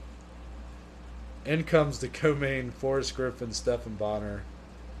 In comes the co-main Forrest Griffin, Stephan Bonnar,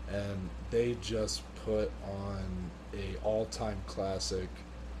 and they just put on a all-time classic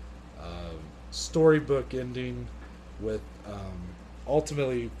storybook ending with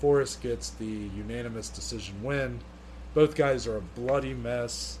ultimately Forrest gets the unanimous decision win. Both guys are a bloody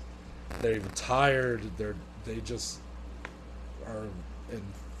mess. They're tired. They just are, and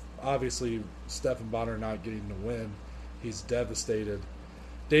obviously Stephan Bonnar not getting the win. He's devastated.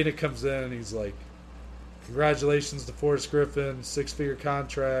 Dana comes in and he's like, congratulations to Forrest Griffin, 6-figure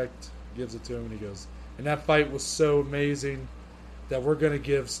contract. Gives it to him and he goes, and that fight was so amazing that we're going to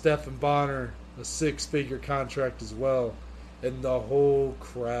give Stephan Bonnar a 6-figure contract as well. And the whole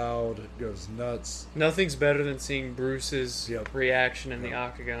crowd goes nuts. Nothing's better than seeing Bruce's reaction in the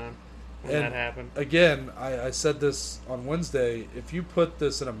octagon when that happened. Again, I said this on Wednesday. If you put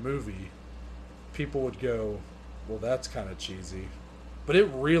this in a movie, people would go, well, that's kind of cheesy. But it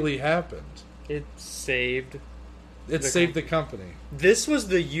really happened. It saved the company. This was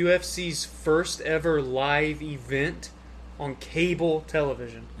the UFC's first ever live event on cable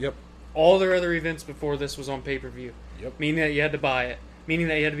television. Yep. All their other events before this was on pay-per-view. Yep. Meaning that you had to buy it. Meaning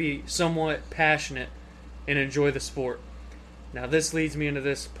that you had to be somewhat passionate and enjoy the sport. Now this leads me into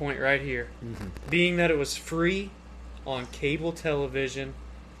this point right here. Mm-hmm. Being that it was free on cable television,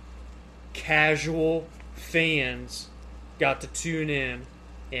 casual fans got to tune in,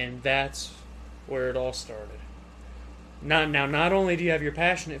 and that's where it all started. Not only do you have your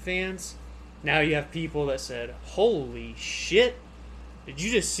passionate fans, now you have people that said, holy shit, did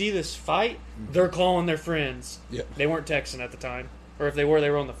you just see this fight? Mm-hmm. They're calling their friends. Yep. They weren't texting at the time. Or if they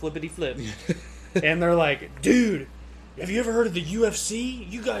were on the flippity flip. And they're like, dude, have you ever heard of the UFC?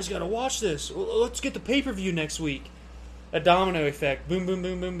 You guys got to watch this. Let's get the pay-per-view next week. A domino effect. Boom, boom,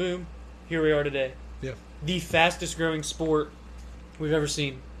 boom, boom, boom. Here we are today. Yeah. The fastest growing sport we've ever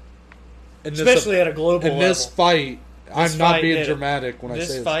seen. Especially at a global level. In this fight, I'm not being dramatic when I say this.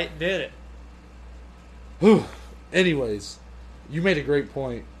 This fight did it. Whew. Anyways, you made a great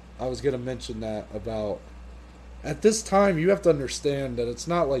point. I was going to mention that about... At this time, you have to understand that it's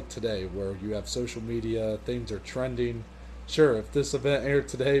not like today where you have social media, things are trending. Sure, if this event aired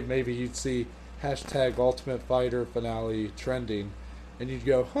today, maybe you'd see hashtag Ultimate Fighter finale trending, and you'd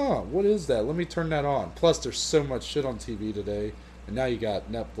go, huh, what is that? Let me turn that on. Plus, there's so much shit on TV today, and now you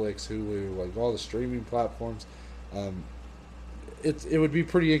got Netflix, Hulu, like all the streaming platforms. It would be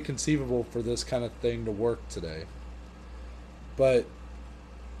pretty inconceivable for this kind of thing to work today. But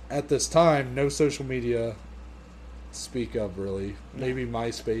at this time, no social media... speak of, really. Maybe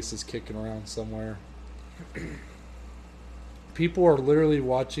MySpace is kicking around somewhere. People are literally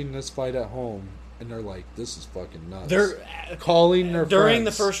watching this fight at home, and they're like, this is fucking nuts. They're calling their during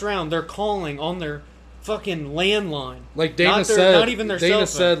friends. The first round, they're calling on their fucking landline. Like Dana said, not even their cell phone.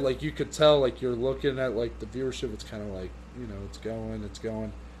 said, like, you could tell, like, you're looking at, like, the viewership, it's kind of like, you know, it's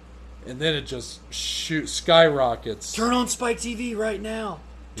going. And then it just skyrockets. Turn on Spike TV right now.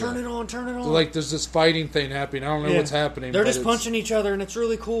 Turn it on. So, like, there's this fighting thing happening. I don't know what's happening. They're just punching each other, and it's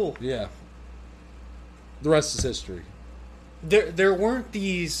really cool. Yeah. The rest is history. There weren't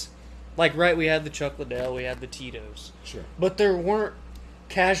these... Like, right, we had the Chuck Liddell, we had the Tito's. Sure. But there weren't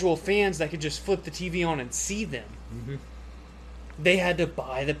casual fans that could just flip the TV on and see them. Mm-hmm. They had to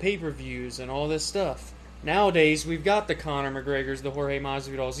buy the pay-per-views and all this stuff. Nowadays, we've got the Conor McGregors, the Jorge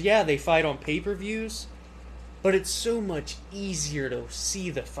Masvidals. Yeah, they fight on pay-per-views, but it's so much easier to see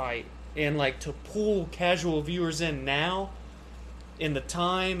the fight and like to pull casual viewers in now. In the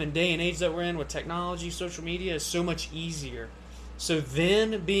time and day and age that we're in with technology, social media is so much easier. So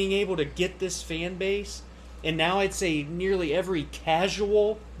then being able to get this fan base, and now I'd say nearly every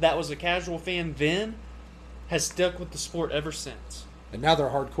casual that was a casual fan then has stuck with the sport ever since. And now they're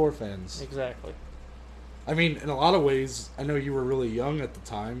hardcore fans. Exactly. I mean, in a lot of ways, I know you were really young at the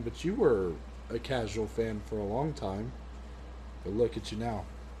time, but you were a casual fan for a long time. But look at you now.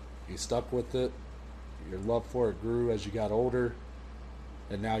 You stuck with it. Your love for it grew as you got older.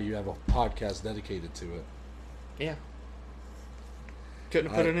 And now you have a podcast dedicated to it. Yeah.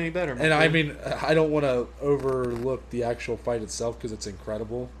 Couldn't have put it any better. And I mean, I don't want to overlook the actual fight itself because it's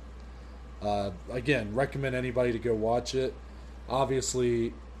incredible. Again, recommend anybody to go watch it.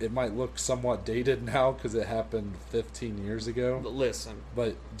 Obviously, it might look somewhat dated now because it happened 15 years ago. But listen.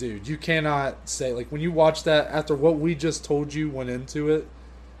 But, dude, you cannot say, like, when you watch that, after what we just told you went into it,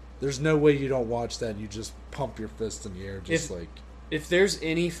 there's no way you don't watch that and you just pump your fist in the air If there's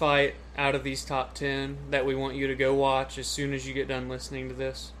any fight out of these top 10 that we want you to go watch as soon as you get done listening to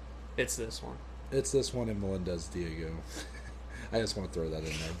this, it's this one. It's this one in Melendez-Diego. I just want to throw that in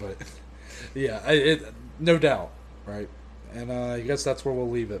there. But, yeah, no doubt, right? And I guess that's where we'll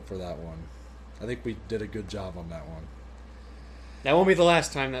leave it for that one. I think we did a good job on that one. That won't be the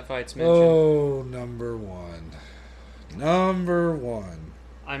last time that fight's mentioned. Oh, number one. Number one.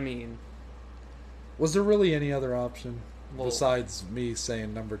 I mean... Was there really any other option? Well, besides me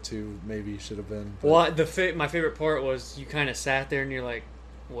saying number two maybe should have been. But. Well, my favorite part was you kind of sat there and you're like,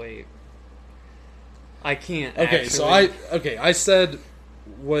 wait. I can't Okay, actually. so I said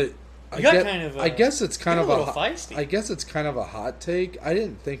what... I guess it's kind of a little feisty. I guess it's kind of a hot take. I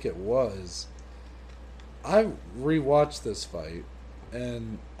didn't think it was. I rewatched this fight,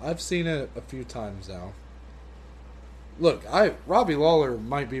 and I've seen it a few times now. Look, Robbie Lawler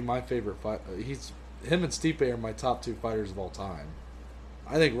might be my favorite fight. Him and Stipe are my top two fighters of all time.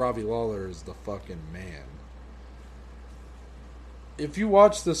 I think Robbie Lawler is the fucking man. If you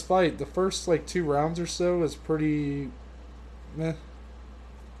watch this fight, the first 2 rounds or so is pretty meh.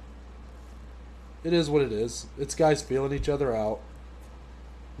 It is what it is. It's guys feeling each other out.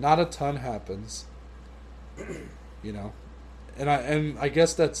 Not a ton happens. You know. And I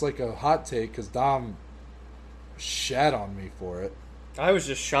guess that's a hot take because Dom shat on me for it. I was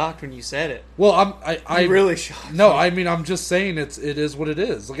just shocked when you said it. Well, I'm really shocked. No, I mean I'm just saying it is what it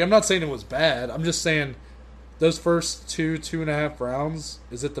is. I'm not saying it was bad. I'm just saying those first 2.5 rounds,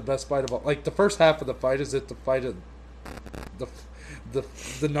 is it the best fight of all? The first half of the fight, is it the fight of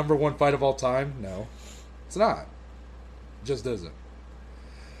the number one fight of all time? No, it's not. It just isn't.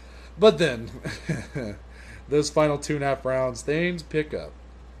 But then those final 2.5 rounds, things pick up,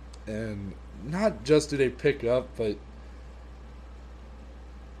 and not just do they pick up, but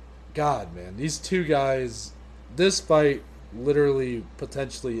God, man, these two guys, this fight literally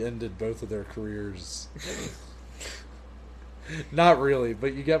potentially ended both of their careers. Not really,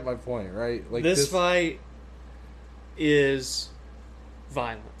 but you get my point, right? This fight is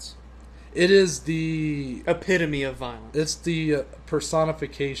violence. It is the epitome of violence. It's the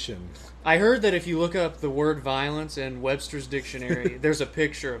personification. I heard that if you look up the word violence in Webster's dictionary, there's a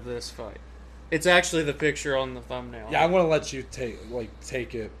picture of this fight. It's actually the picture on the thumbnail. Yeah, I want to let you take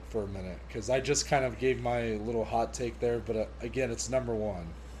it for a minute because I just kind of gave my little hot take there, but again, it's number one.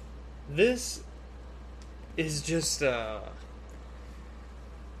 This is just okay.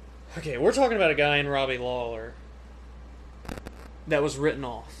 We're talking about a guy in Robbie Lawler that was written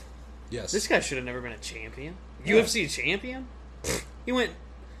off. Yes, this guy should have never been a champion. Yeah. UFC champion. He went.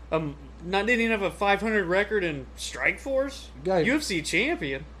 Didn't even have a 500 record in Strikeforce. UFC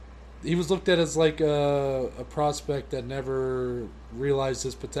champion. He was looked at as a prospect that never realized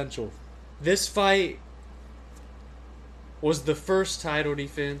his potential. This fight was the first title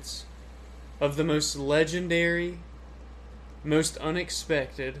defense of the most legendary, most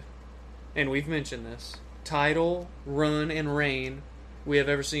unexpected, and we've mentioned this, title, run, and reign we have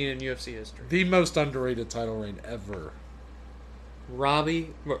ever seen in UFC history. The most underrated title reign ever.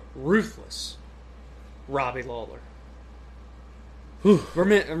 Ruthless Robbie Lawler.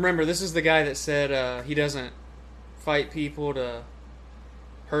 Remember, this is the guy that said he doesn't fight people to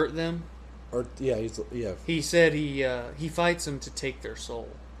hurt them. He said he fights them to take their soul.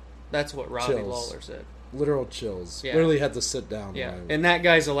 That's what Robbie Lawler said. Literal chills. Yeah. Literally had to sit down. Yeah, and that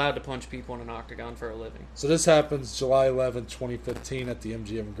guy's allowed to punch people in an octagon for a living. So this happens July 11th, 2015 at the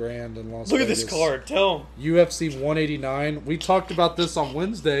MGM Grand in Las Vegas. Look at this card. Tell him. UFC 189. We talked about this on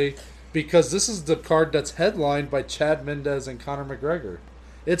Wednesday because this is the card that's headlined by Chad Mendes and Conor McGregor.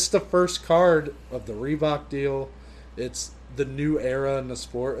 It's the first card of the Reebok deal. It's the new era in the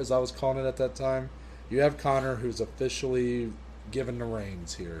sport, as I was calling it at that time. You have Conor, who's officially given the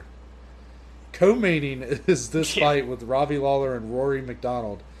reins here. Co-maining is this fight with Robbie Lawler and Rory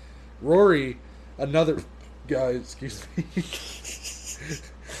McDonald. Rory, another guy, excuse me.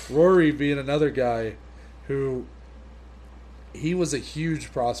 Rory being another guy who he was a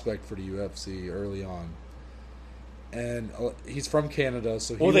huge prospect for the UFC early on. And he's from Canada,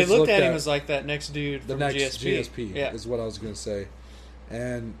 so he they looked at him as that next dude from GSP is what I was going to say.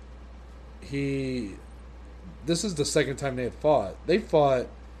 And this is the second time they had fought. They fought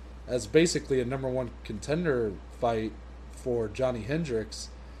as basically a number one contender fight for Johnny Hendricks,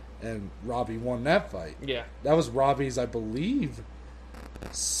 and Robbie won that fight. Yeah. That was Robbie's, I believe,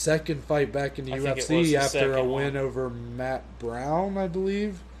 second fight back in the UFC after a win over Matt Brown, I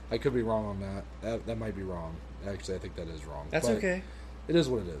believe. I could be wrong on that. That might be wrong. Actually, I think that is wrong. That's okay. It is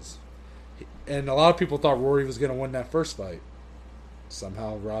what it is. And a lot of people thought Rory was going to win that first fight.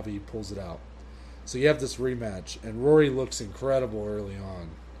 Somehow Robbie pulls it out. So you have this rematch, and Rory looks incredible early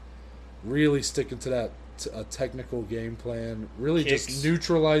on. Really sticking to that a technical game plan. Really Kicks. just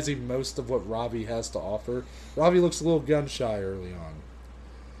neutralizing most of what Robbie has to offer. Robbie looks a little gun-shy early on.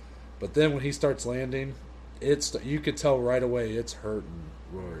 But then when he starts landing, you could tell right away it's hurting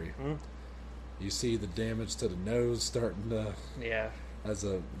Rory. Mm. You see the damage to the nose starting to... Yeah.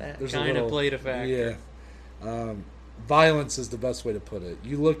 That kind of played a factor. Yeah. Violence is the best way to put it.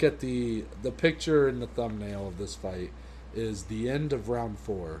 You look at the picture in the thumbnail of this fight is the end of round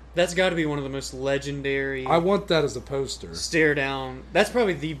 4. That's got to be one of the most legendary... I want that as a poster. Stare down. That's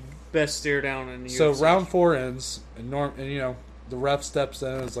probably the best stare down in the UFC. So round 4 ends, and the ref steps in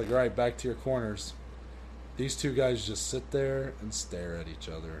and is like, all right, back to your corners. These two guys just sit there and stare at each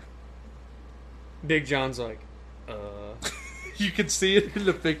other. Big John's like, You can see it in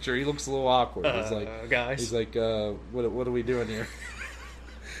the picture. He looks a little awkward. Guys. He's like, what are we doing here?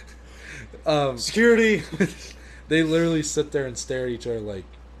 Security. They literally sit there and stare at each other like,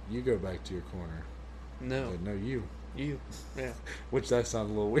 you go back to your corner. No. Like, no, you. Yeah. Which that sounds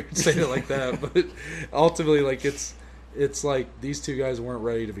a little weird saying it like that, but ultimately, like, it's like these two guys weren't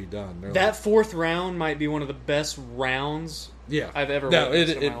ready to be done. They're that fourth round might be one of the best rounds I've ever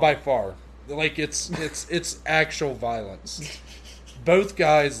witnessed. No, it by far. Like, it's actual violence. Both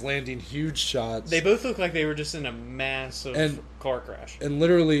guys landing huge shots. They both look like they were just in a massive car crash. And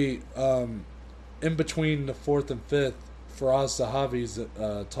literally, in between the 4th and 5th, Faraz Zahavi's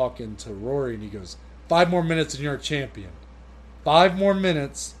talking to Rory, and he goes, 5 more minutes and you're a champion. 5 more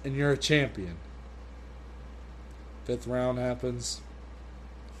minutes and you're a champion. 5th round happens.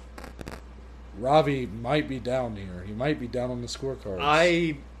 Robbie might be down here. He might be down on the scorecards.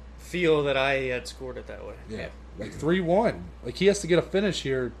 I feel that I had scored it that way. Yeah. Like 3-1. Like, he has to get a finish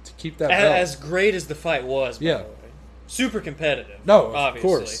here to keep that belt. As great as the fight was, by the way. Super competitive. No,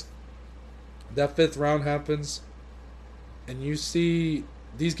 obviously. Of course. That 5th round happens, and you see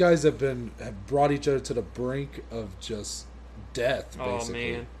these guys have brought each other to the brink of just death,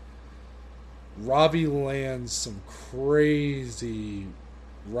 basically. Oh, man. Robbie lands some crazy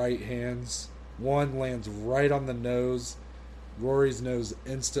right hands. One lands right on the nose. Rory's nose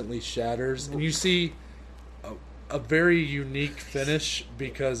instantly shatters. And you see a very unique finish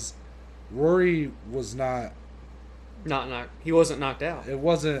because Rory was not he wasn't knocked out. It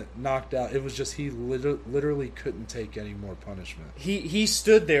wasn't knocked out. It was just he literally couldn't take any more punishment. He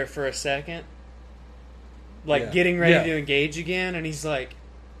stood there for a second, getting ready to engage again, and he's like,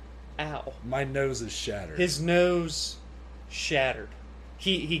 ow. My nose is shattered. His nose shattered.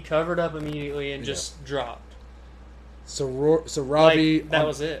 He covered up immediately and just dropped. So Robbie, that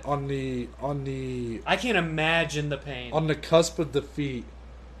was it. On the I can't imagine the pain. On the cusp of defeat,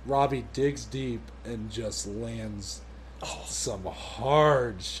 Robbie digs deep and just lands some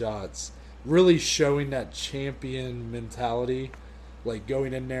hard shots, really showing that champion mentality, like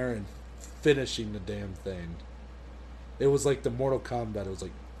going in there and finishing the damn thing. It was like the Mortal Kombat. It was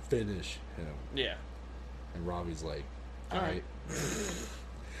like, finish him. Yeah. And Robbie's like, all right.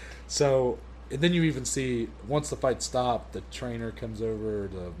 So, and then you even see, once the fight stopped, the trainer comes over,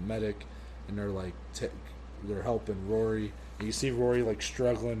 the medic, and they're like, they're helping Rory. And you see Rory like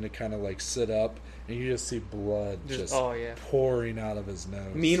struggling to kind of like sit up, and you just see blood just pouring out of his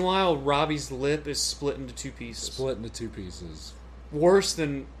nose. Meanwhile, Robbie's lip is split into 2 pieces. Split into 2 pieces. Worse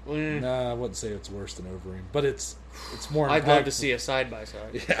than... Nah, I wouldn't say it's worse than Overeem, but it's more... I'd love to see a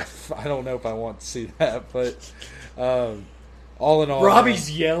side-by-side. Yeah, I don't know if I want to see that, but all in all... Robbie's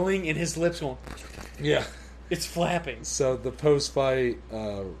yelling and his lips going... Yeah. It's flapping. So the post-fight,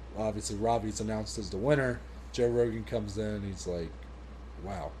 obviously Robbie's announced as the winner. Joe Rogan comes in, he's like,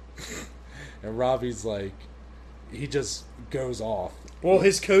 wow. And Robbie's like, he just goes off. Well,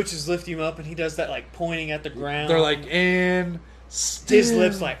 his coaches lift him up, and he does that, like, pointing at the ground. They're like, and still. His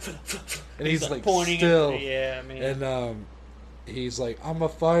lips like... And he's like pointing still. Yeah, man. And he's like, I'm a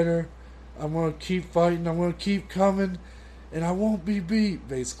fighter. I'm going to keep fighting. I'm going to keep coming. And I won't be beat,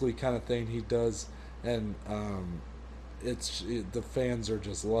 basically, kind of thing he does. And the fans are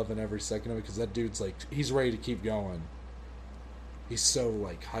just loving every second of it because that dude's like, he's ready to keep going. He's so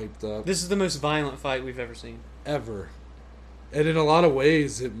like hyped up. This is the most violent fight we've ever seen. Ever. And in a lot of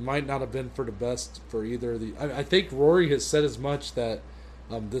ways, it might not have been for the best for either of the... I think Rory has said as much that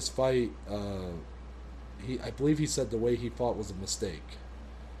this fight, I believe he said the way he fought was a mistake.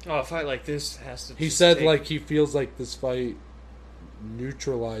 Oh, a fight like this has to... He said like he feels like this fight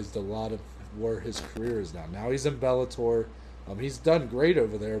neutralized a lot of where his career is now. Now he's in Bellator. He's done great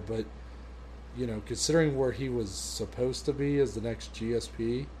over there, but considering where he was supposed to be as the next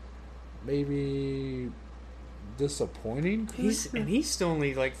GSP, maybe disappointing. He's still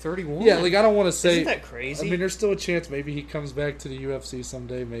only like 31. Yeah, like I don't want to say. Isn't that crazy? I mean, there's still a chance maybe he comes back to the UFC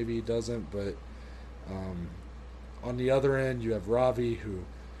someday. Maybe he doesn't. But on the other end, you have Robbie, who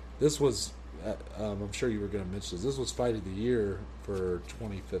this was. I'm sure you were going to mention this. This was Fight of the Year for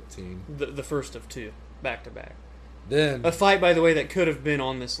 2015. The first of two, back to back. Then a fight, by the way, that could have been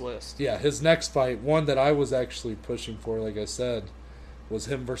on this list. Yeah, his next fight, one that I was actually pushing for, like I said, was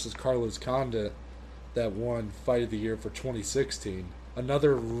him versus Carlos Condit, that won Fight of the Year for 2016.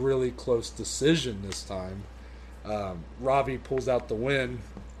 Another really close decision this time. Robbie pulls out the win.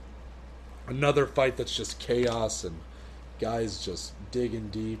 Another fight that's just chaos and guys just digging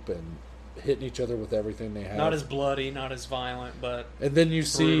deep and hitting each other with everything they have. Not as bloody, not as violent, but and then you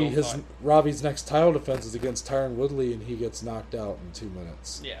see fight. Robbie's next title defense is against Tyron Woodley, and he gets knocked out in 2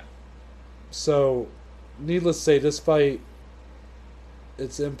 minutes. Yeah. So, needless to say, this fight,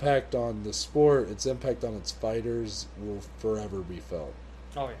 its impact on the sport, its impact on its fighters will forever be felt.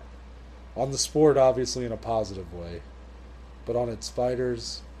 Oh yeah. On the sport, obviously in a positive way, but on its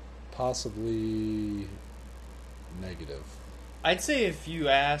fighters, possibly negative. I'd say if you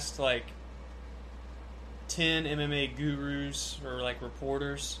asked like 10 MMA gurus or like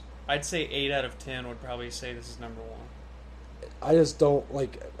reporters, I'd say 8 out of 10 would probably say this is number one. I just don't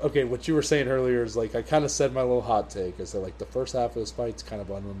like. Okay, what you were saying earlier is like I kind of said my little hot take. I said like the first half of this fight's kind of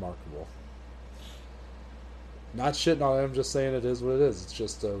unremarkable. Not shitting on him, just saying it is what it is. It's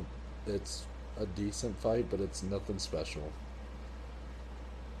just it's a decent fight, but it's nothing special.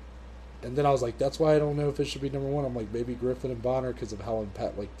 And then I was like, that's why I don't know if it should be number one. I'm like, maybe Griffin and Bonner because of how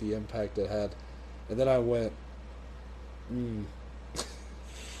the impact it had. And then I went, I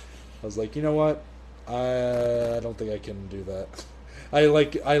was like, you know what? I don't think I can do that.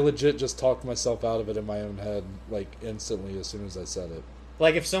 I legit just talked myself out of it in my own head, like instantly as soon as I said it.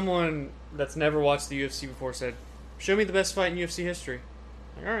 Like if someone that's never watched the UFC before said, "Show me the best fight in UFC history,"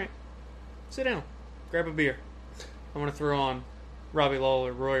 like, all right, sit down, grab a beer. I want to throw on Robbie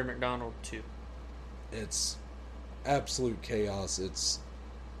Lawler, Rory McDonald 2. It's absolute chaos. It's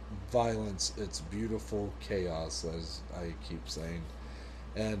violence. It's beautiful chaos, as I keep saying.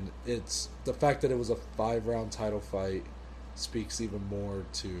 And it's the fact that it was a 5-round title fight speaks even more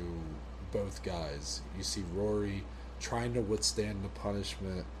to both guys. You see Rory trying to withstand the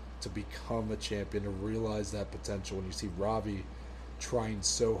punishment to become a champion, to realize that potential. And you see Robbie trying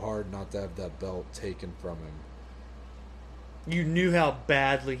so hard not to have that belt taken from him. You knew how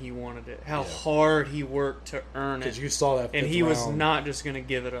badly he wanted it, how hard he worked to earn it. Because you saw that 5th round. And he was not just going to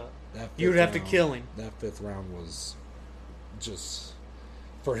give it up. You would have to kill him. That 5th round was just...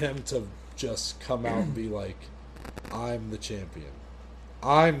 For him to just come out and be like, I'm the champion.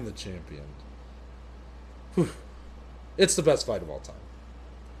 I'm the champion. Whew. It's the best fight of all time.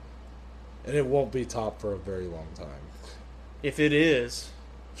 And it won't be top for a very long time. If it is...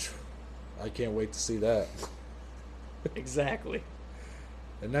 I can't wait to see that. Exactly.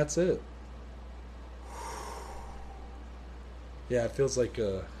 And that's it. Yeah, it feels like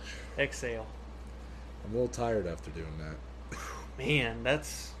exhale. I'm a little tired after doing that. Man,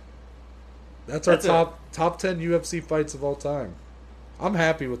 that's our top 10 UFC fights of all time. I'm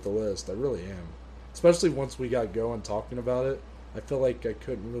happy with the list. I really am. Especially once we got going talking about it. I feel like I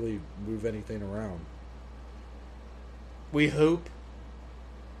couldn't really move anything around. We hope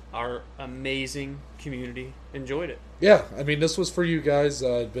our amazing community enjoyed it. Yeah, I mean, this was for you guys.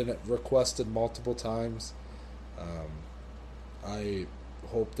 It'd been requested multiple times. I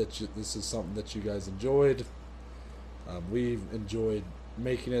hope that this is something that you guys enjoyed. We've enjoyed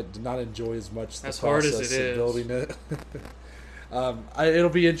making it. Did not enjoy as much the as hard process as it is of building it. It'll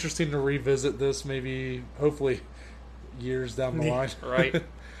be interesting to revisit this, maybe, hopefully, years down the line. Right.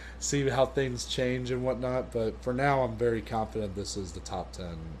 See how things change and whatnot. But for now, I'm very confident this is the top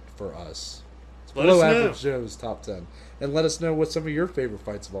 10 for us. It's below Average Joe's top 10. And let us know what some of your favorite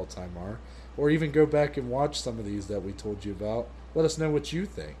fights of all time are. Or even go back and watch some of these that we told you about. Let us know what you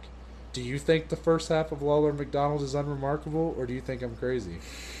think. Do you think the first half of Lawler McDonald is unremarkable, or do you think I'm crazy?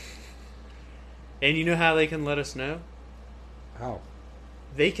 And you know how they can let us know? How?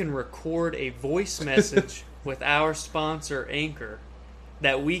 They can record a voice message with our sponsor, Anchor,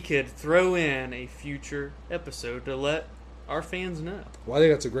 that we could throw in a future episode to let our fans know. Well, I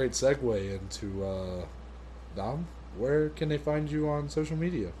think that's a great segue into, Dom, where can they find you on social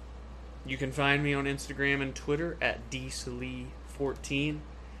media? You can find me on Instagram and Twitter at DSalee14.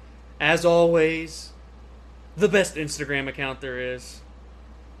 As always, the best Instagram account there is.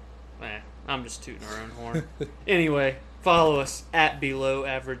 I'm just tooting our own horn. Anyway, Follow us at Below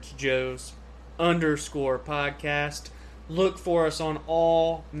Average Joes _podcast. Look for us on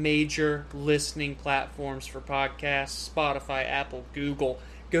all major listening platforms for podcasts: Spotify, Apple, Google.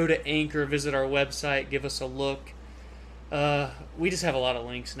 Go to Anchor, visit our website, give us a look. We just have a lot of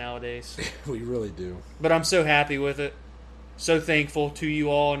links nowadays. We really do. But I'm so happy with it. So thankful to you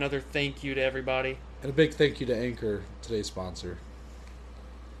all. Another thank you to everybody. And a big thank you to Anchor, today's sponsor.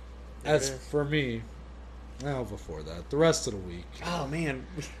 As for me, well, before that, the rest of the week. Oh, man.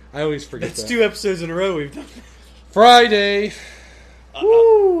 I always forget That's that. 2 episodes in a row we've done. Friday.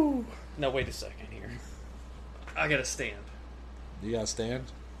 Woo! No, wait a second here. I gotta stand. You gotta stand?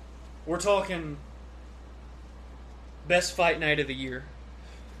 We're talking best fight night of the year.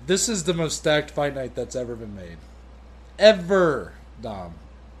 This is the most stacked fight night that's ever been made. Ever, Dom.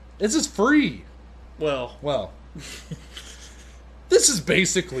 This is free. Well. This is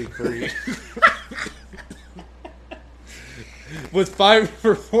basically free. With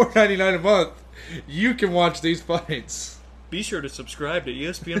for $4.99 a month, you can watch these fights. Be sure to subscribe to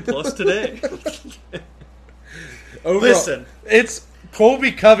ESPN Plus today. Overall, Listen. It's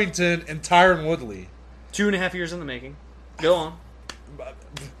Colby Covington and Tyron Woodley. 2.5 years in the making. Go on.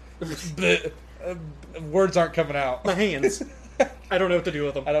 Words aren't coming out. My hands. I don't know what to do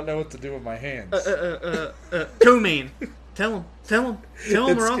with them. I don't know what to do with my hands. Co-main. Tell him.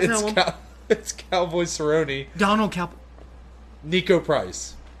 Or I'll tell him. It's Cowboy Cerrone. Donald Cowboy. Nico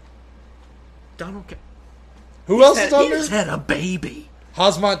Price. Donald Cowboy. Who else is on He there? just had a baby.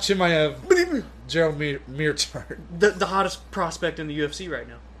 Hazmat Chimaev. Gerald Mearchart. The hottest prospect in the UFC right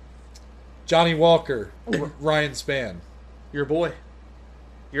now. Johnny Walker. Ryan Spann. Your boy.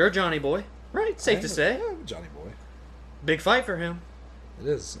 You're a Johnny boy. Right, safe to say. Yeah, Johnny boy. Big fight for him. It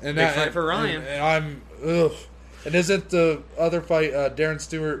is. And Big fight for Ryan. And I'm... Ugh. And isn't the other fight Darren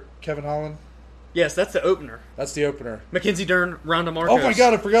Stewart, Kevin Holland? Yes, that's the opener. That's the opener. Mackenzie Dern, Ronda Marcos. Oh my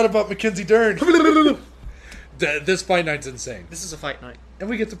god, I forgot about Mackenzie Dern. This fight night's insane. This is a fight night. And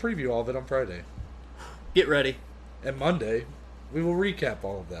we get to preview all of it on Friday. Get ready. And Monday, we will recap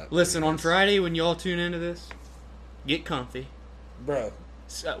all of that. Listen, on Friday when y'all tune into this, get comfy. Bro.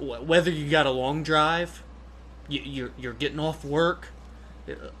 Whether you got a long drive, you're getting off work,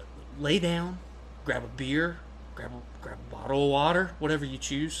 lay down, grab a beer, grab a bottle of water, whatever you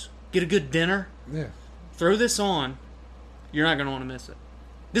choose. Get a good dinner. Yeah. Throw this on. You're not going to want to miss it.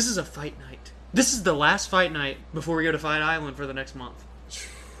 This is a fight night. This is the last fight night before we go to Fight Island for the next month.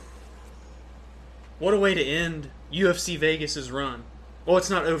 What a way to end UFC Vegas's run. Well, it's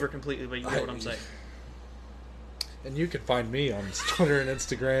not over completely, but you know what I'm saying. And you can find me on Twitter and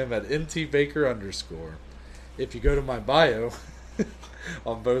Instagram at ntbaker_. If you go to my bio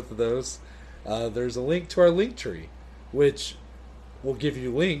on both of those, there's a link to our link tree, which will give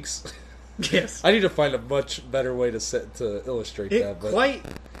you links. Yes. I need to find a much better way to illustrate that. But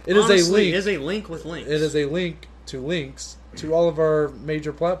it is a link with links. It is a link to links to all of our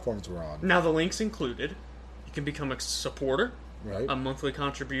major platforms we're on. Now, the links included, you can become a supporter. Right. A monthly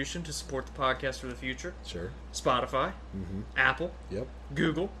contribution to support the podcast for the future. Sure. Spotify. Mm-hmm. Apple. Yep.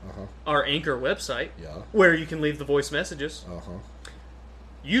 Google. Uh-huh. Our Anchor website. Yeah. Where you can leave the voice messages. Uh-huh.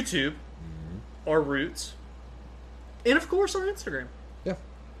 YouTube. Mm-hmm. Our Roots. And, of course, our Instagram. Yeah.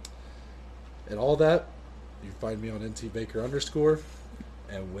 And all that, you can find me on ntbaker_.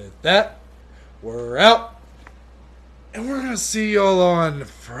 And with that, we're out. And we're going to see y'all on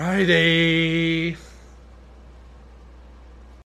Friday.